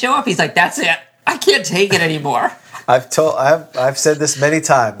guys show up. He's like, "That's it. I can't take it anymore." I've said this many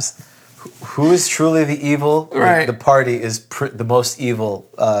times. Who is truly the evil? Right. The party is the most evil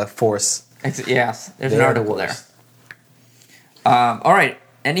force. Yes, there's an They are the article there. worst. All right.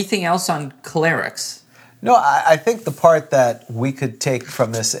 Anything else on clerics? No, I think the part that we could take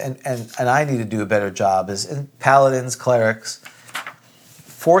from this, and I need to do a better job, is in paladins, clerics,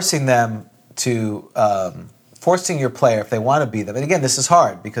 forcing them to forcing your player if they want to be them. And again, this is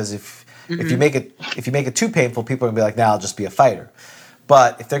hard because if you make it too painful, people are gonna be like, "Nah, I'll just be a fighter."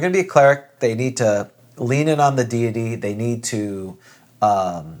 But if they're gonna be a cleric, they need to lean in on the deity. They need to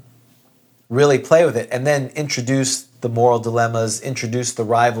really play with it, and then introduce the moral dilemmas, introduce the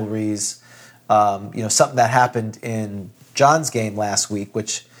rivalries. Something that happened in John's game last week,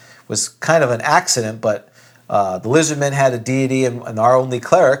 which was kind of an accident, but the Lizardman had a deity, and our only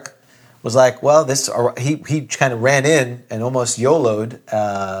cleric was like, well, he kind of ran in and almost YOLO'd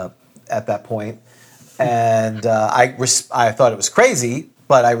at that point, and I thought it was crazy,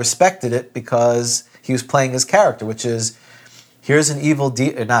 but I respected it because he was playing his character, which is, here's an evil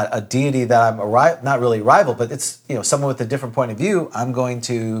deity, not a deity that I'm not really a rival, but it's someone with a different point of view. I'm going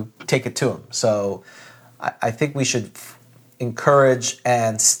to take it to him. So I think we should encourage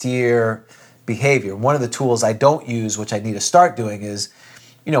and steer behavior. One of the tools I don't use, which I need to start doing, is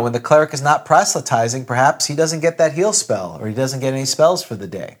when the cleric is not proselytizing, perhaps he doesn't get that heal spell, or he doesn't get any spells for the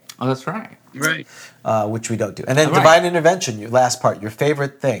day. Oh, that's right. Right. Which we don't do. And then All right. divine intervention, your last part, your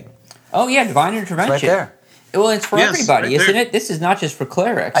favorite thing. Oh yeah, divine intervention. It's right there. Well, it's for everybody, isn't it? This is not just for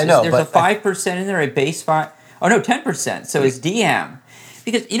clerics. I know, There's a 5% in there, a base 5. Oh, no, 10%. So it's DM.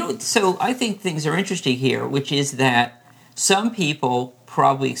 Because, so I think things are interesting here, which is that some people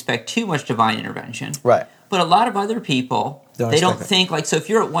probably expect too much divine intervention. Right. But a lot of other people, they don't think, like, so if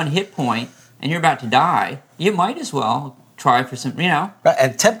you're at 1 hit point and you're about to die, you might as well try for some, Right,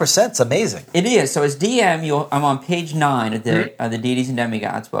 and 10% is amazing. It is. So as DM, I'm on page 9 of the Deities and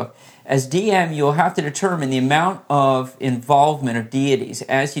Demigods book. As DM, you'll have to determine the amount of involvement of deities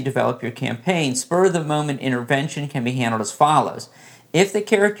as you develop your campaign. Spur-of-the-moment intervention can be handled as follows. If the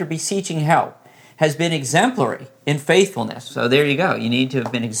character beseeching help has been exemplary in faithfulness, so there you go, you need to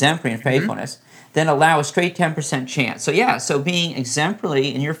have been exemplary in faithfulness, then allow a straight 10% chance. So being exemplary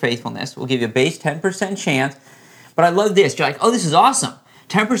in your faithfulness will give you a base 10% chance. But I love this. You're like, oh, this is awesome.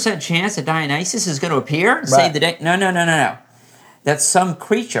 10% chance that Dionysus is going to appear and save the day. No. That some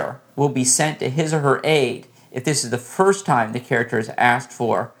creature will be sent to his or her aid if this is the first time the character is asked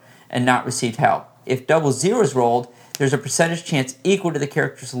for and not received help. If double zero is rolled, there's a percentage chance equal to the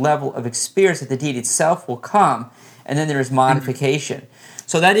character's level of experience that the deity itself will come, and then there's modification.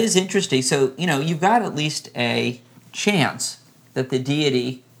 So that is interesting. So, you've got at least a chance that the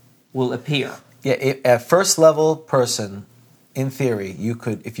deity will appear. Yeah, a first level person, in theory, you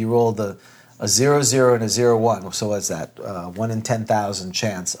could, if you rolled a 0-0 and a 0-1, so what's that? 1 in 10,000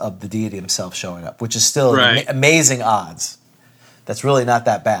 chance of the deity himself showing up, which is still amazing odds. That's really not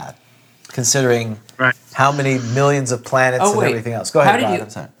that bad, considering how many millions of planets and everything else. Go ahead, Rod. I'm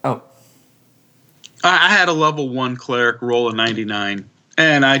sorry. I had a level 1 cleric roll a 99,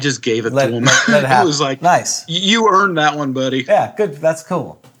 and I just gave it to him. Let it happen. It was like, nice. You earned that one, buddy. Yeah, good. That's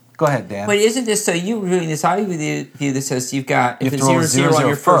cool. Go ahead, Dan. But isn't this, so you reading this, I view this as you've got, if it's 0-0 on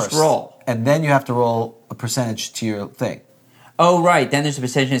your first roll. And then you have to roll a percentage to your thing. Oh, right. Then there's a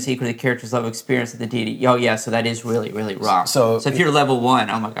percentage that's equal to the character's level of experience of the deity. Oh, yeah, so that is really, really rough. So if you're level 1,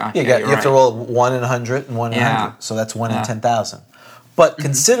 oh my gosh. You have to roll 1 in 100 and 1 in 100. So that's 1 in 10,000. But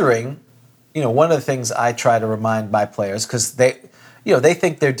considering, one of the things I try to remind my players, because they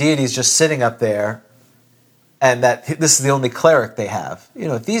think their deity is just sitting up there and that this is the only cleric they have.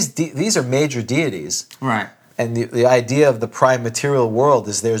 These are major deities. Right. And the idea of the prime material world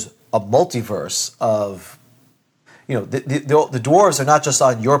is there's a multiverse of, the dwarves are not just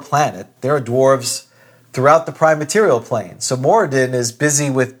on your planet. There are dwarves throughout the prime material plane. So Moradin is busy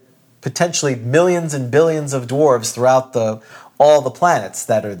with potentially millions and billions of dwarves throughout all the planets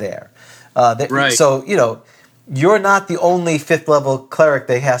that are there. So, you're not the only 5th level cleric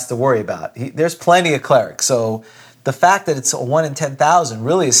they has to worry about. There's plenty of clerics. So the fact that it's a 1 in 10,000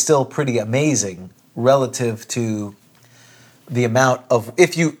 really is still pretty amazing relative to the amount of,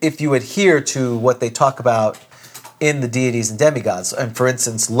 if you adhere to what they talk about in the deities and demigods. And for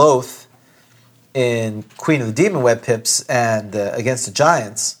instance, Loth in Queen of the Demon Web Pips and Against the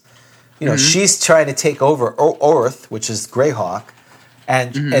Giants, she's trying to take over Orth, which is Greyhawk,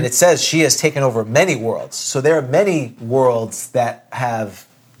 and it says she has taken over many worlds. So there are many worlds that have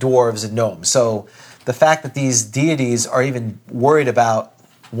dwarves and gnomes. So the fact that these deities are even worried about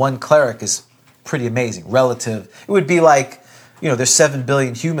one cleric is pretty amazing relative. It would be like, there's 7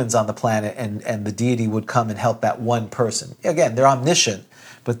 billion humans on the planet and the deity would come and help that one person. Again, they're omniscient,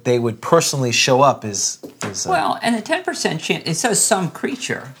 but they would personally show up as well, and the 10% chance, it says some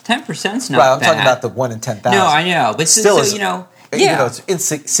creature. 10%'s not right, I'm bad. Talking about the 1 in 10,000. No, I know. But still it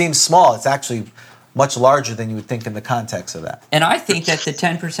seems small. It's actually much larger than you would think in the context of that. And I think that the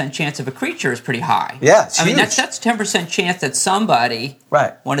 10% chance of a creature is pretty high. Yeah, it's huge. That's 10% chance that somebody,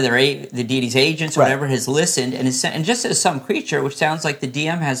 one of the deity's agents or whatever, has listened and just says some creature, which sounds like the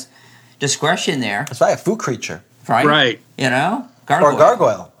DM has discretion there. It's right, a food creature. Right. Gargoyle. Or a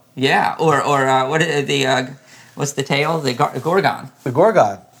gargoyle. Yeah, or what's the tail? The Gorgon. The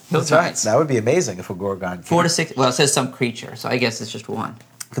Gorgon. That's right. That would be amazing if a Gorgon came. 4 to 6. Well, it says some creature, so I guess it's just one.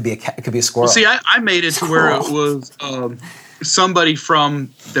 It could be a cat. It could be a squirrel. Well, see, I made it to where it was somebody from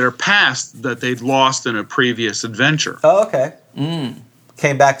their past that they'd lost in a previous adventure. Oh, okay.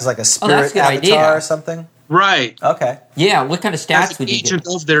 Came back as like a spirit avatar or something. Right. Okay. Yeah. What kind of stats would you give? Agent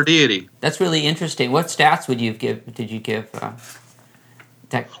of their deity. That's really interesting. What stats would you give? Did you give?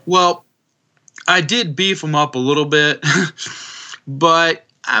 Well, I did beef them up a little bit, but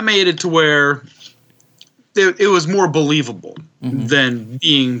I made it to where it was more believable than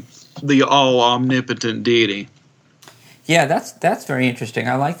being the all-omnipotent deity. Yeah, that's very interesting.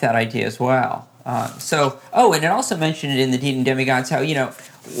 I like that idea as well. And it also mentioned it in the Deity and Demigods how,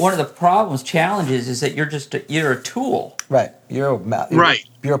 one of the challenges is that you're a tool. Right. You're a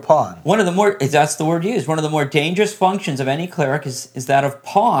pawn. That's the word used. One of the more dangerous functions of any cleric is that of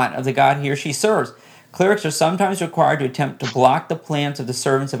pawn of the god he or she serves. Clerics are sometimes required to attempt to block the plans of the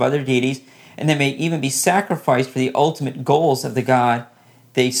servants of other deities, and they may even be sacrificed for the ultimate goals of the god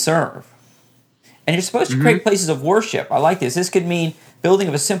they serve. And you're supposed to create places of worship. I like this. This could mean building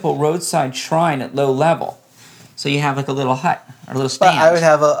of a simple roadside shrine at low level. So you have like a little hut or a little stand. But I would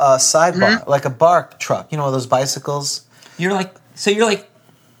have a sidebar, like a bar truck. You know, those bicycles? You're like the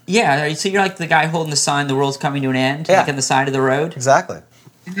guy holding the sign, "The world's coming to an end," like on the side of the road. Exactly.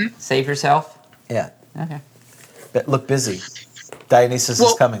 Save yourself. Yeah. Okay. But look busy. Dionysus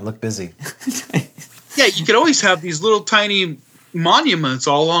is coming. Look busy. Yeah, you could always have these little tiny monuments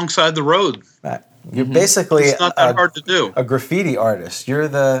all alongside the road. Right. You're basically It's not that hard to do. a graffiti artist. You're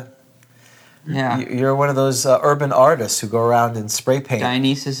you're one of those urban artists who go around and spray paint.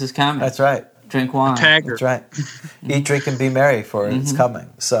 Dionysus is coming. That's right. Drink wine. Tagger. That's right. Eat, drink, and be merry, for it's coming.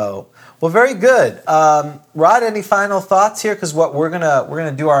 So, well, very good. Rod, any final thoughts here? Because we're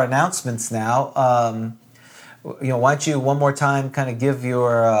gonna do our announcements now. Why don't you one more time kind of give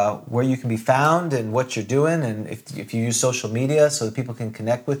your where you can be found and what you're doing, and if you use social media so that people can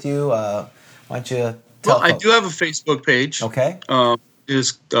connect with you. Why don't you tell Well, I folks? do have a Facebook page. Okay.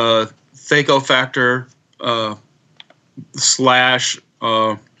 Is THACO Factor /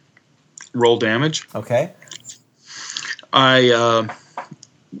 roll damage. Okay. I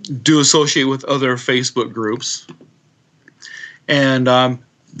do associate with other Facebook groups, and I'm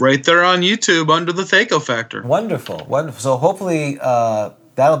right there on YouTube under the THACO Factor. Wonderful, wonderful. So hopefully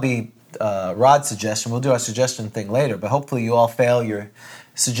that'll be Rod's suggestion. We'll do our suggestion thing later, but hopefully you all fail your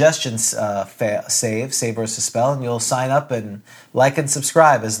suggestions save versus spell, and you'll sign up and like and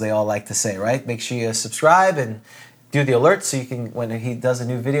subscribe, as they all like to say, right? Make sure you subscribe and do the alerts so you can, when he does a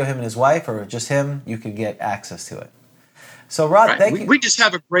new video, him and his wife, or just him, you can get access to it. So Rod, thank you. We just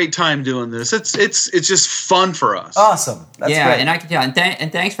have a great time doing this. It's just fun for us. Awesome. That's great. And I can tell.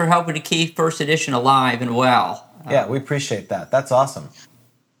 And thanks for helping to keep First Edition alive and well. Yeah, we appreciate that. That's awesome.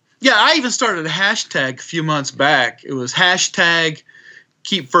 Yeah, I even started a hashtag a few months back. It was hashtag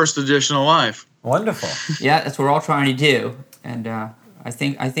Keep First Edition Alive. Wonderful. Yeah, that's what we're all trying to do, and I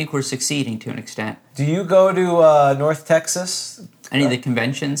think we're succeeding to an extent. Do you go to North Texas? Any of the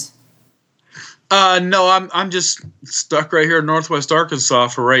conventions? No, I'm just stuck right here in Northwest Arkansas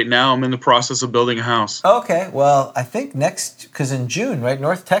for right now. I'm in the process of building a house. Okay, well, I think because in June, right,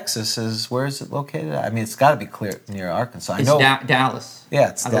 North Texas where is it located? I mean, it's got to be clear near Arkansas. It's Dallas. Yeah,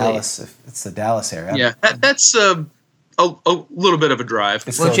 it's I Dallas. It's the Dallas area. Yeah, that's a little bit of a drive.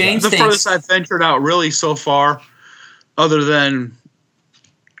 It's Well, still James The thinks, furthest I've ventured out really so far, other than,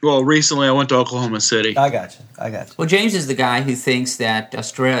 recently I went to Oklahoma City. I got you. Well, James is the guy who thinks that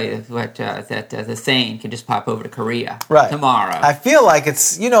Australia, that the Thane can just pop over to Korea tomorrow. I feel like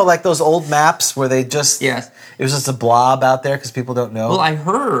it's, like those old maps where they just, Yes. It was just a blob out there because people don't know. Well, I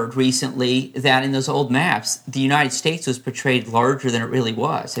heard recently that in those old maps, the United States was portrayed larger than it really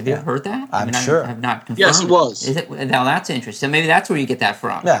was. Have you ever heard that? I'm sure. I have not confirmed. Yes, it was. Is it? Now that's interesting. Maybe that's where you get that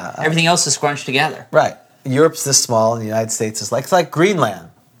from. Yeah, Everything else is scrunched together. Right. Europe's this small and the United States is it's like Greenland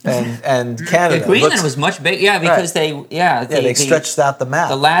and Canada. Yeah, Greenland was much big. Yeah, because they stretched out the map.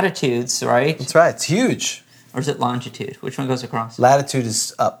 the latitudes, right? That's right. It's huge. Or is it longitude? Which one goes across? Latitude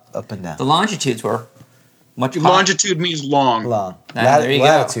is up and down. The longitudes were much higher. Longitude means long. Long. There you go.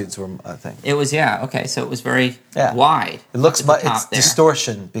 Latitudes were, I think. It was, okay, so it was very wide. It looks at the it's top there.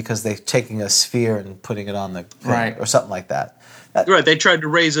 distortion because they're taking a sphere and putting it on the thing, Right. or something like that. Right, they tried to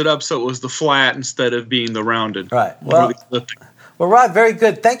raise it up so it was the flat instead of being the rounded. Right. Or Well, the Rod, very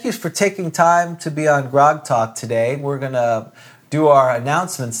good. Thank you for taking time to be on Grog Talk today. We're going to do our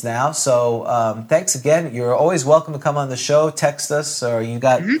announcements now. So thanks again. You're always welcome to come on the show. Text us, or you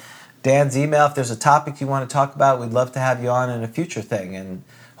got Dan's email. If there's a topic you want to talk about, we'd love to have you on in a future thing. And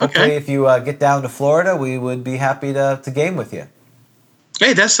hopefully if you get down to Florida, we would be happy to game with you.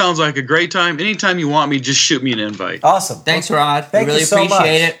 Hey, that sounds like a great time. Anytime you want me, just shoot me an invite. Awesome. Thanks, Rod. Thank we really you so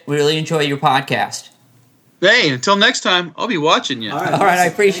appreciate much. it. We really enjoy your podcast. Hey, until next time, I'll be watching you. All right, I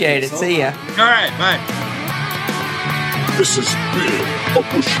appreciate it. See ya. All right, bye. This has been a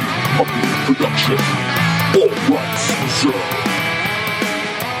Bushy Puppy production. All rights reserved.